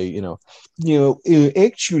and say,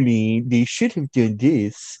 actually they should have done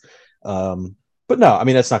this. But no, I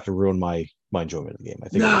mean that's not gonna ruin my enjoyment of the game. I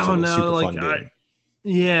think it looks like a no, super like fun game.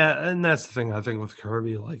 yeah, and that's the thing I think with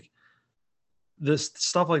Kirby, like this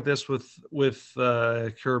stuff like this with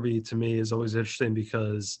Kirby to me is always interesting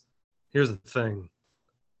because here's the thing: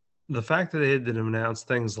 the fact that they didn't announce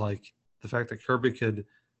things like the fact that Kirby could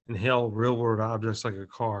inhale real world objects like a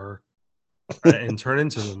car and turn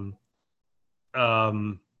into them,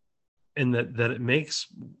 um, and that it makes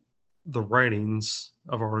the writings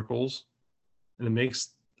of articles and it makes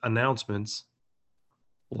announcements.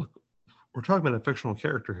 Look, we're talking about a fictional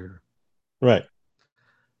character here, Right.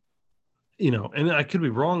 and I could be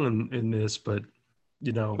wrong in this, but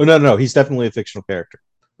you Oh know, no, no, he's definitely a fictional character.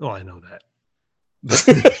 oh, I know that, but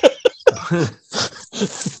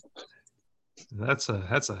that's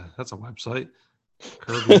a website.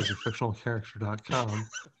 Kirby is a fictional character.com.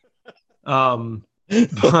 Um,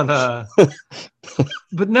 but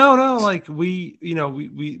but no, like we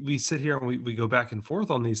sit here and we go back and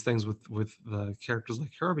forth on these things with the characters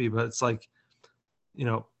like Kirby, but it's like, you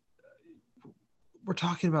know, we're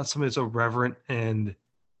talking about somebody so reverent and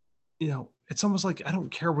it's almost like I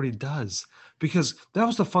don't care what he does because that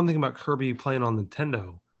was the fun thing about Kirby playing on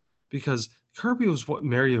Nintendo because Kirby was what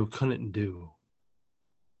Mario couldn't do.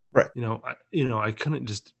 Right. I couldn't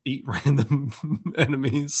just eat random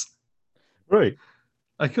enemies. Right.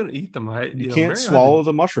 I couldn't eat them. You can't Mario had to, swallow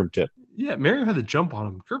the mushroom tip. yeah, Mario had to jump on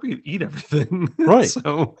him. Kirby could eat everything. Right.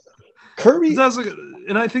 So Kirby. that's like,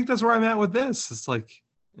 and I think that's where I'm at with this. It's like,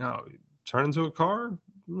 turn into a car.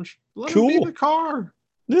 Let him be the Cool. car.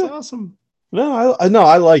 It's Yeah. awesome. No,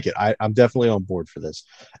 I like it. I'm definitely on board for this,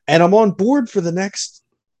 and I'm on board for the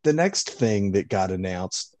next thing that got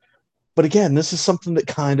announced. But again, this is something that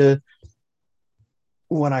kind of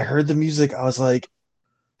when I heard the music, I was like,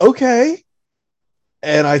 okay,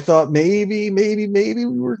 and I thought maybe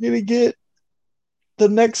we were gonna get the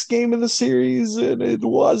next game in the series, and it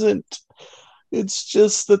wasn't. It's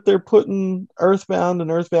just that they're putting Earthbound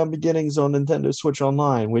and Earthbound Beginnings on Nintendo Switch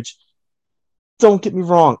Online, which don't get me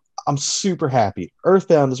wrong, I'm super happy.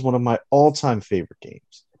 Earthbound is one of my all-time favorite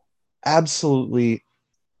games. Absolutely,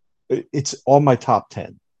 it's on my top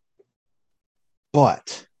 10.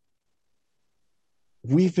 But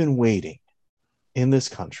we've been waiting in this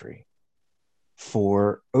country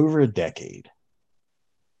for over a decade,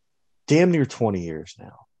 damn near 20 years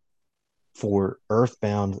now, for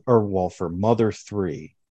Earthbound, or well, for Mother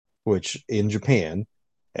 3, which in Japan,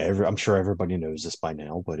 I'm sure everybody knows this by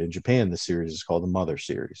now, but in Japan, the series is called the Mother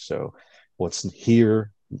series. So what's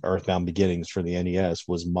here Earthbound Beginnings for the NES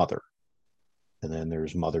was Mother. And then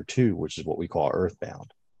there's Mother 2, which is what we call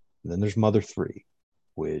Earthbound. And then there's Mother 3,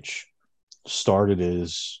 which started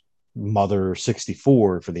as Mother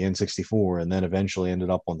 64 for the N64 and then eventually ended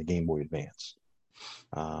up on the Game Boy Advance.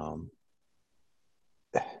 I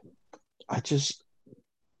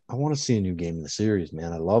want to see a new game in the series,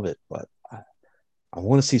 man. I love it, but I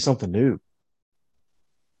want to see something new.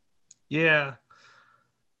 Yeah.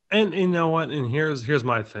 And you know what? And here's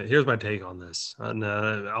my here's my take on this. And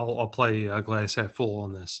I'll play glass half full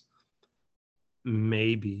on this.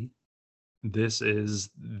 Maybe this is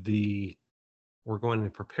we're going to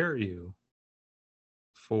prepare you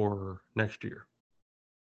for next year.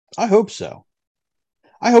 I hope so.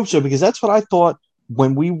 I hope so, because that's what I thought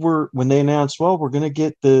when they announced, well, we're going to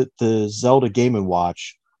get the Zelda Game and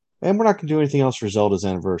Watch, and we're not going to do anything else for Zelda's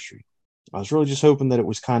anniversary. I was really just hoping that it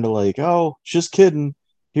was kind of like, oh, just kidding.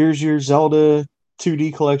 Here's your Zelda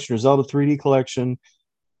 2D collection or Zelda 3D collection,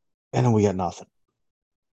 and then we got nothing.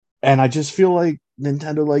 And I just feel like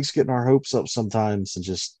Nintendo likes getting our hopes up sometimes and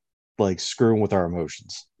just like screwing with our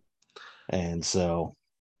emotions. And so,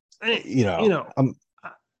 I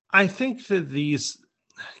think that these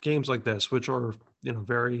games like this, which are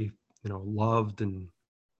very loved, and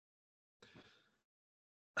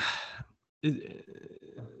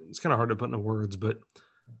it's kind of hard to put into words, but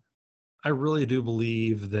I really do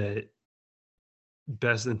believe that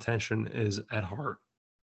best intention is at heart.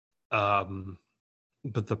 But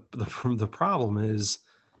the problem is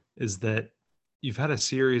that you've had a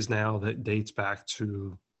series now that dates back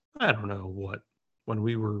to, I don't know when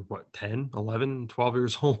we were 10, 11, 12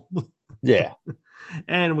 years old. Yeah.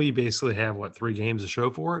 And we basically have 3 games to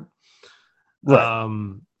show for it.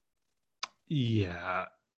 Right. Yeah,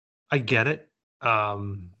 I get it. I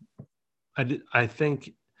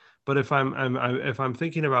think, but if I'm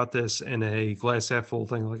thinking about this in a glass half full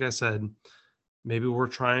thing, like I said, maybe we're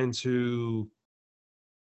trying to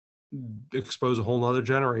expose a whole nother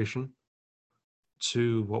generation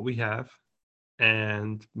to what we have,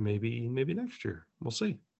 and maybe next year we'll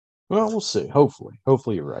see. Well, we'll see. Hopefully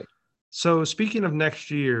you're right. So speaking of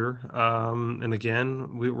next year, and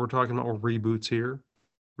again, we're talking about reboots here,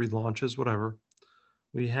 relaunches, whatever.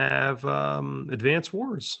 We have Advance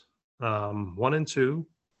Wars 1 and 2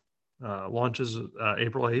 launches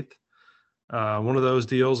April 8th. One of those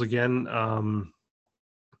deals again. I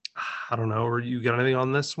don't know. Or you got anything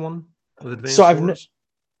on this one with Advance Wars?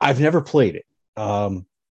 I've never played it.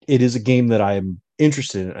 It is a game that I'm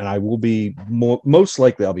interested in, and I will be most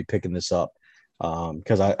likely I'll be picking this up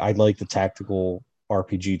because I like the tactical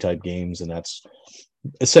RPG type games, and that's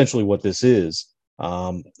essentially what this is.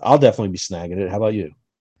 I'll definitely be snagging it. How about you?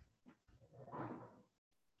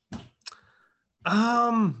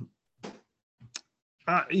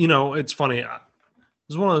 It's funny.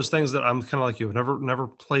 It's one of those things that I'm kind of like you. I've never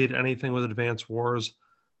played anything with Advance Wars.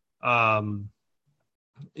 And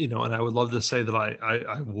I would love to say that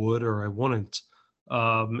I would or I wouldn't,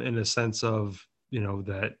 in a sense of,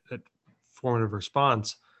 that formative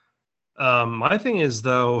response. My thing is,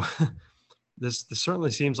 though, this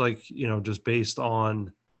certainly seems like, just based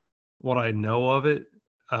on what I know of it,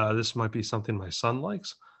 this might be something my son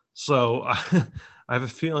likes. So I have a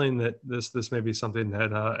feeling that this may be something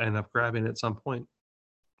that I end up grabbing at some point.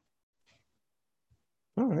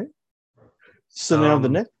 All right. So now the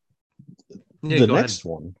next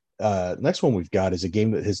one we've got is a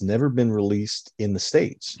game that has never been released in the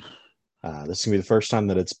States. This is gonna be the first time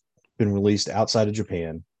that it's been released outside of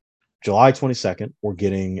Japan. July 22nd, we're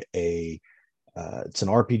getting it's an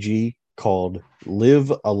RPG called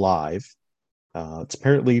Live Alive. It's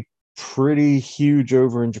apparently pretty huge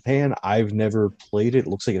over in Japan. I've never played it. It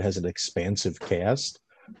looks like it has an expansive cast.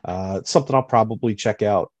 It's something I'll probably check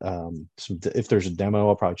out. If there's a demo,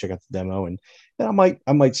 I'll probably check out the demo, and then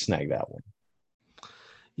I might snag that one.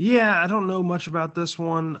 Yeah, I don't know much about this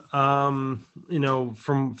one. From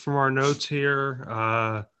our notes here,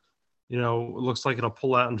 it looks like it'll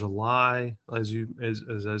pull out in July, as you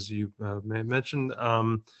mentioned.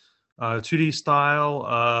 2D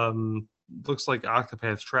style. Looks like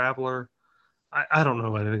Octopath Traveler. I don't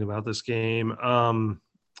know anything about this game. I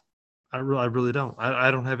really don't. I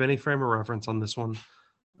don't have any frame of reference on this one.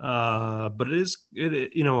 But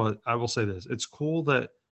I will say this: it's cool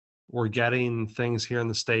that we're getting things here in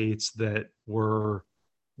the States that were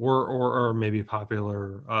or maybe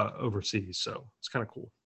popular overseas. So it's kind of cool.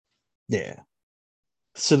 Yeah.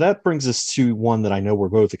 So that brings us to one that I know we're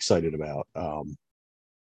both excited about.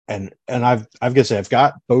 And I've got to say I've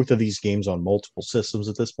got both of these games on multiple systems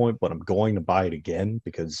at this point, but I'm going to buy it again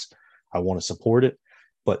because I want to support it.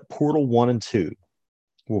 But Portal 1 and 2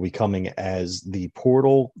 will be coming as the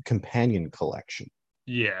Portal Companion Collection.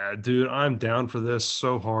 Yeah, dude, I'm down for this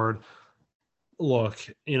so hard. Look,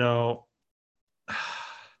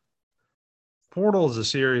 Portal is a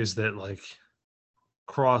series that like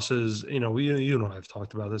crosses, you and I have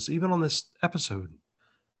talked about this even on this episode.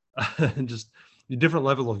 Just a different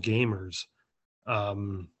level of gamers.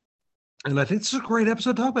 Um, and I think this is a great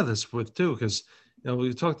episode to talk about this with too, because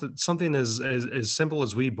we talked something as simple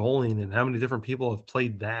as Wii Bowling and how many different people have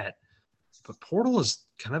played that. But Portal is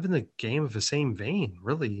kind of in the game of the same vein,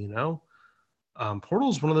 really. Portal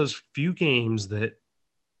is one of those few games that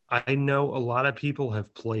I know a lot of people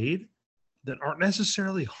have played that aren't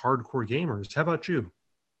necessarily hardcore gamers. How about you?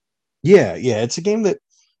 Yeah, yeah, it's a game that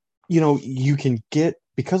you can get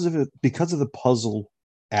because of the puzzle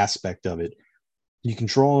aspect of it. You can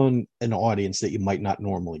draw on an audience that you might not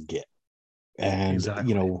normally get, and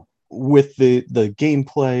Exactly. with the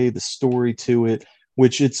gameplay, the story to it,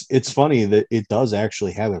 which it's funny that it does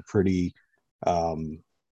actually have a pretty um,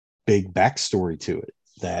 big backstory to it.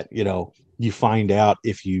 That you find out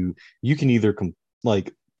if you can either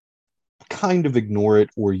like kind of ignore it,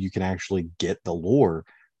 or you can actually get the lore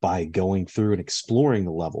by going through and exploring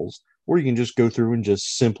the levels, or you can just go through and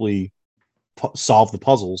just simply solve the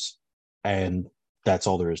puzzles, and that's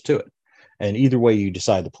all there is to it. And either way you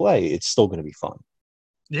decide to play, it's still going to be fun.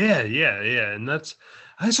 Yeah, yeah, yeah. And that's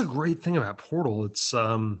a great thing about Portal. It's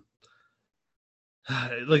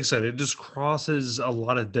like I said, it just crosses a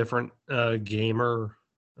lot of different gamer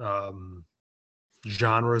um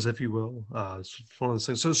genres, if you will. It's one of those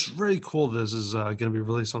things. So it's really cool. This is going to be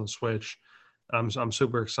released on the Switch. I'm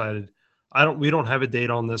super excited. We don't have a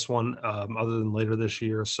date on this one other than later this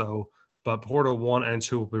year. So, but Portal 1 and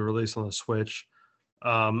 2 will be released on the Switch.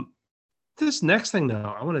 Um, this next thing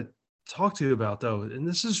though, I want to talk to you about though, and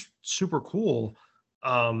this is super cool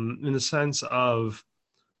in the sense of,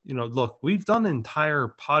 look, we've done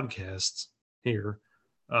entire podcasts here.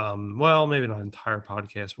 Well, maybe not entire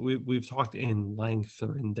podcast, but we've talked in length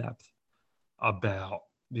or in depth about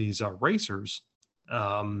these racers,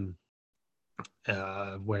 um,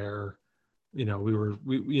 where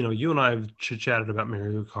you and I have chit chatted about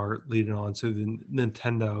Mario Kart, leading on to the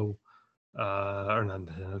Nintendo, or not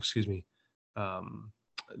Nintendo, excuse me, um,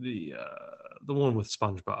 the one with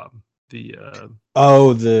SpongeBob, the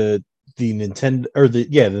Oh, the Nintendo, or the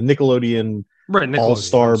Nickelodeon right, Nickelodeon. I'm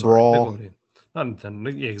All-Star sorry, Brawl. Nickelodeon, not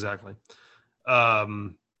Nintendo. Yeah, exactly.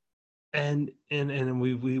 Um, and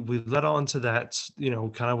we led on to that,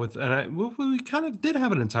 kind of with, and we kind of did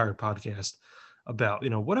have an entire podcast about,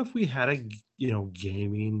 what if we had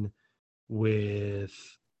gaming with,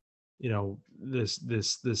 this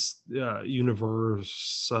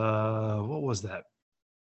universe. What was that?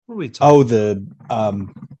 What are we Oh, talking about?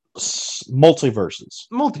 the multiverses.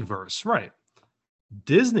 Multiverse, right?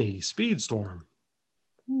 Disney Speedstorm.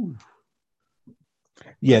 Ooh,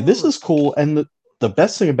 Yeah, this is cool, and the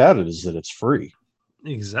best thing about it is that it's free.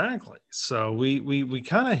 exactly. So we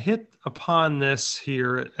kind of hit upon this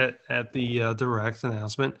here at the direct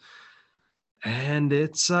announcement, and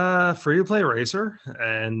it's free to play racer.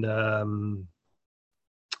 And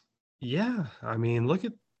yeah, I mean, look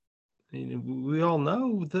at, we all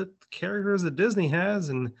know the characters that Disney has,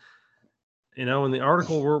 and in the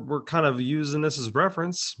article we're kind of using this as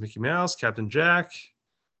reference: Mickey Mouse, Captain Jack,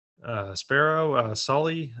 Sparrow,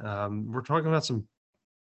 Sully. We're talking about some,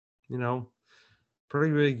 you know,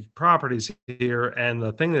 pretty big properties here. And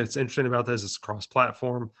the thing that's interesting about this is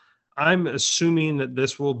cross-platform. I'm assuming that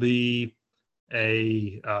this will be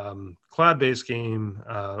a cloud-based game,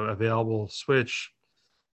 available Switch,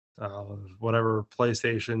 whatever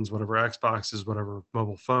PlayStations, whatever Xboxes, whatever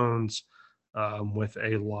mobile phones, with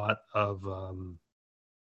a lot of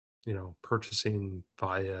purchasing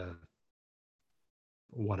via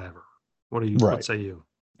whatever. What Right. say you?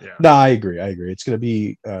 Yeah. No, I agree. I agree. It's going to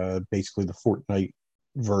be basically the Fortnite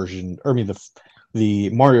version, or I mean the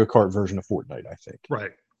Mario Kart version of Fortnite, I think.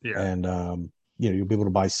 Right. Yeah. And you'll be able to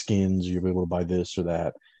buy skins, you'll be able to buy this or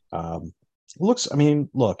that. Looks, I mean,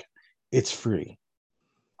 look, it's free.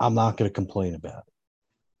 I'm not going to complain about it.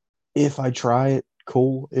 If I try it,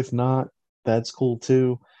 cool. If not, that's cool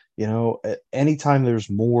too. Anytime there's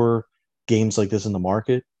more games like this in the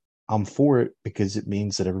market, I'm for it because it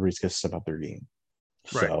means that everybody's going to step up their game.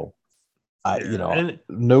 Right. So I, Yeah. And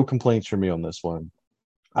no complaints from me on this one.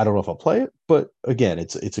 I don't know if I'll play it, but again,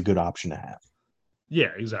 it's a good option to have.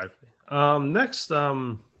 yeah, exactly. Next,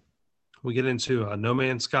 we get into No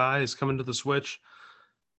Man's Sky is coming to the Switch.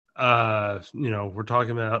 We're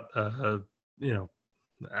talking about you know,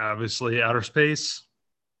 obviously outer space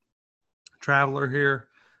traveler here.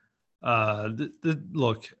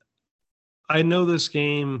 Look, I know this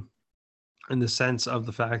game in the sense of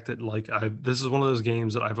the fact that like this is one of those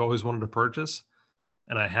games that I've always wanted to purchase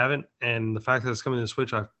and I haven't. And the fact that it's coming to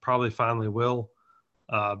Switch, I probably finally will,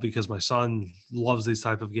 because my son loves these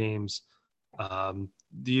type of games. Um,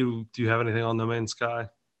 do you have anything on No Man's Sky?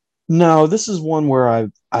 No, this is one where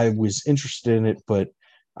I was interested in it, but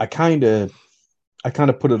I kind of I kind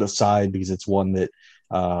of put it aside because it's one that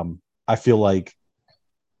I feel like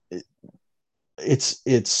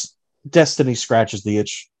it's Destiny scratches the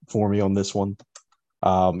itch for me on this one.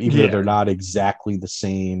 Even though they're Yeah, not exactly the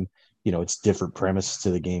same, it's different premises to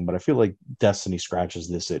the game, but I feel like Destiny scratches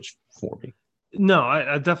this itch for me. no,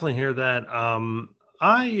 I definitely hear that.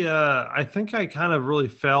 I think I kind of really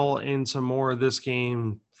fell into more of this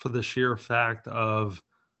game for the sheer fact of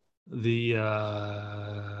the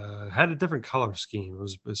had a different color scheme. It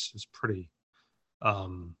was pretty.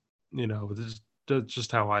 Um, that's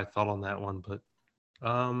just how I thought on that one. But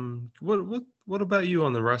what about you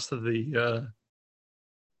on the rest of the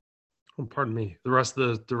oh, pardon me, the rest of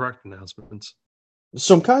the direct announcements?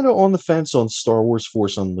 So I'm kind of on the fence on Star Wars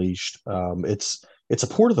Force Unleashed. It's a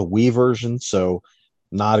port of the Wii version, so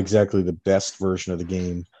not exactly the best version of the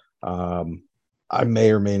game. Um, I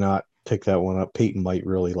may or may not pick that one up. Peyton might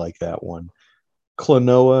really like that one.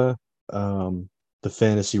 Klonoa, the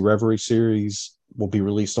Fantasy Reverie series, will be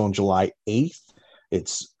released on July 8th.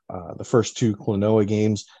 It's the first two Klonoa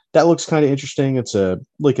games. That looks kind of interesting. It's a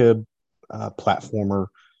platformer,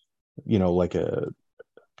 like a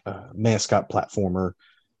mascot platformer.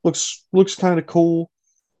 Looks kind of cool.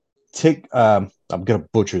 I'm gonna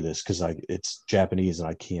butcher this because I it's Japanese and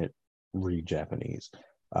I can't read Japanese.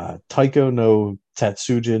 Taiko no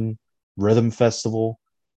Tatsujin Rhythm Festival.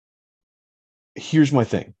 Here's my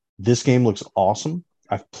thing. This game looks awesome.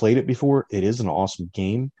 I've played it before. It is an awesome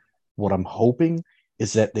game. What I'm hoping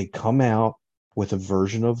is that they come out with a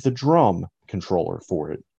version of the drum controller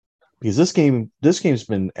for it. Because this game's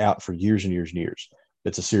been out for years and years and years.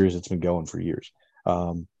 It's a series that's been going for years.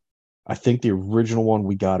 Um, I think the original one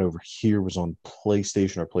we got over here was on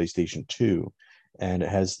PlayStation or PlayStation 2, and it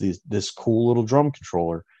has this cool little drum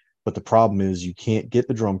controller. But the problem is you can't get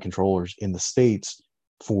the drum controllers in the States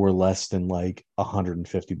for less than like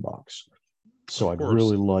 $150. So Of I'd course.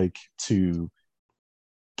 really like to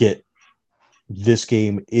get this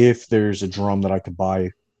game if there's a drum that I could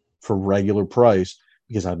buy for regular price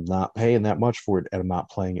because I'm not paying that much for it and I'm not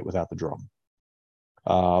playing it without the drum.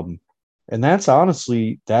 Um, and that's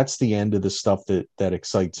the end of the stuff that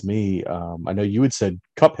excites me. I know you had said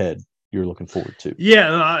Cuphead you're looking forward to. Yeah.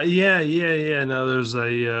 No, there's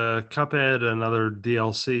a Cuphead, another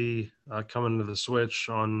DLC coming to the Switch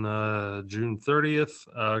on June 30th,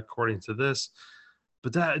 according to this.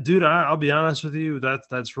 But that, dude, I'll be honest with you,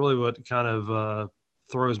 that's really what kind of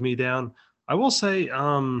throws me down. I will say,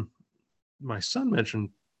 my son mentioned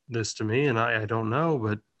this to me, and I don't know,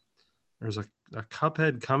 but there's a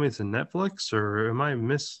Cuphead coming to Netflix, or am I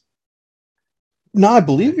miss? No, I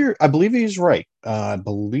believe he's right. I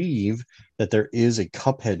believe that there is a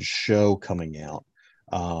Cuphead show coming out.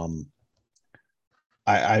 Um,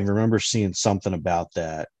 I remember seeing something about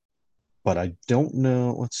that, but I don't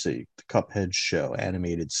know. Let's see, the Cuphead show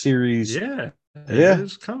animated series. Yeah, it Yeah.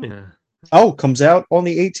 is coming. Oh, comes out on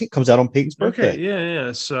the 18th. Comes out on Peyton's Okay, birthday.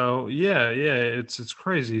 yeah. So yeah, it's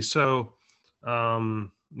crazy. So,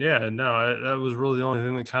 yeah, no, that was really the only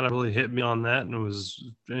thing that kind of really hit me on that, and it was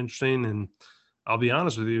interesting. And I'll be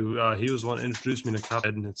honest with you, he was the one that introduced me to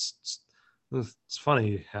Cuphead, and it's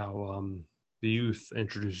funny how the youth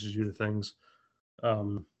introduces you to things.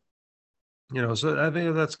 Um, so I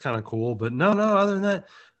think that's kind of cool. But no, other than that,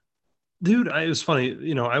 dude, it was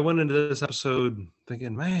funny. I went into this episode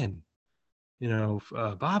thinking, man,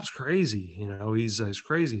 Bob's crazy. He's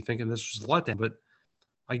crazy, thinking this was a letdown, but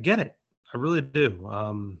I get it. I really do.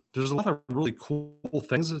 There's a lot of really cool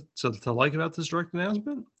things to like about this direct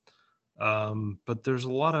announcement, but there's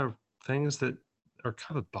a lot of things that are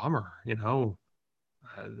kind of a bummer. There's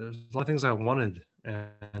a lot of things I wanted,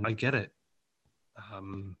 and I get it.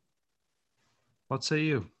 Um, what say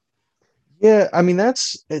you? Yeah, I mean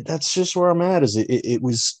that's just where I'm at. Is it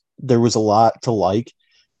was there was a lot to like,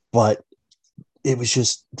 but it was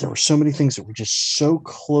just there were so many things that were just so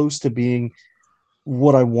close to being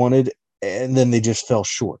what I wanted, and then they just fell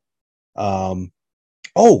short. Um,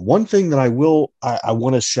 oh, one thing that I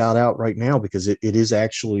want to shout out right now because it is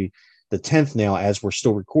actually the 10th now as we're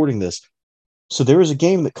still recording this. So there is a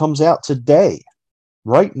game that comes out today,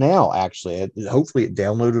 right now, actually. Hopefully it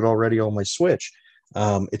downloaded already on my Switch.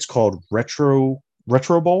 It's called Retro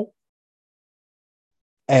Bowl,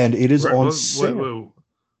 and it is on What? sale.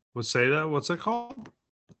 Say that. What's it called?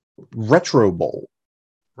 Retro Bowl.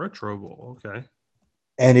 Retro Bowl. Okay.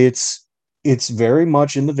 And it's very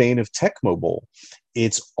much in the vein of Tecmo Bowl.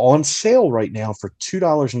 It's on sale right now for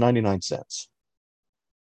 $2.99.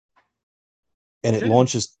 And it Okay.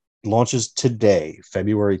 launches today,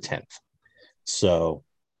 February 10th. So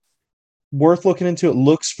worth looking into. It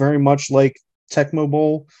looks very much like Tecmo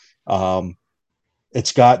Bowl.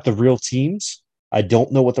 It's got the real teams. I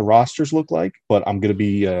don't know what the rosters look like, but I'm going to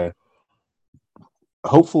be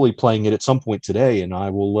hopefully playing it at some point today, and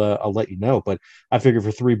I'll let you know. But I figure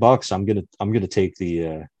for $3, I'm gonna take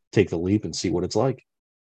the leap and see what it's like.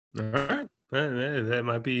 All right. That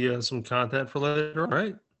might be some content for later. All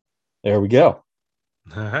right. There we go.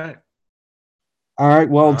 All right. All right.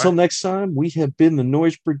 Well, All until right. next time, we have been the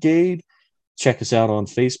Noise Brigade. Check us out on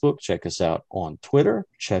Facebook. Check us out on Twitter.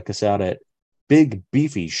 Check us out at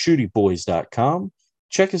bigbeefyshootyboys.com.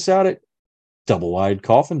 Check us out at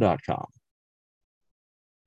doublewidecoffin.com.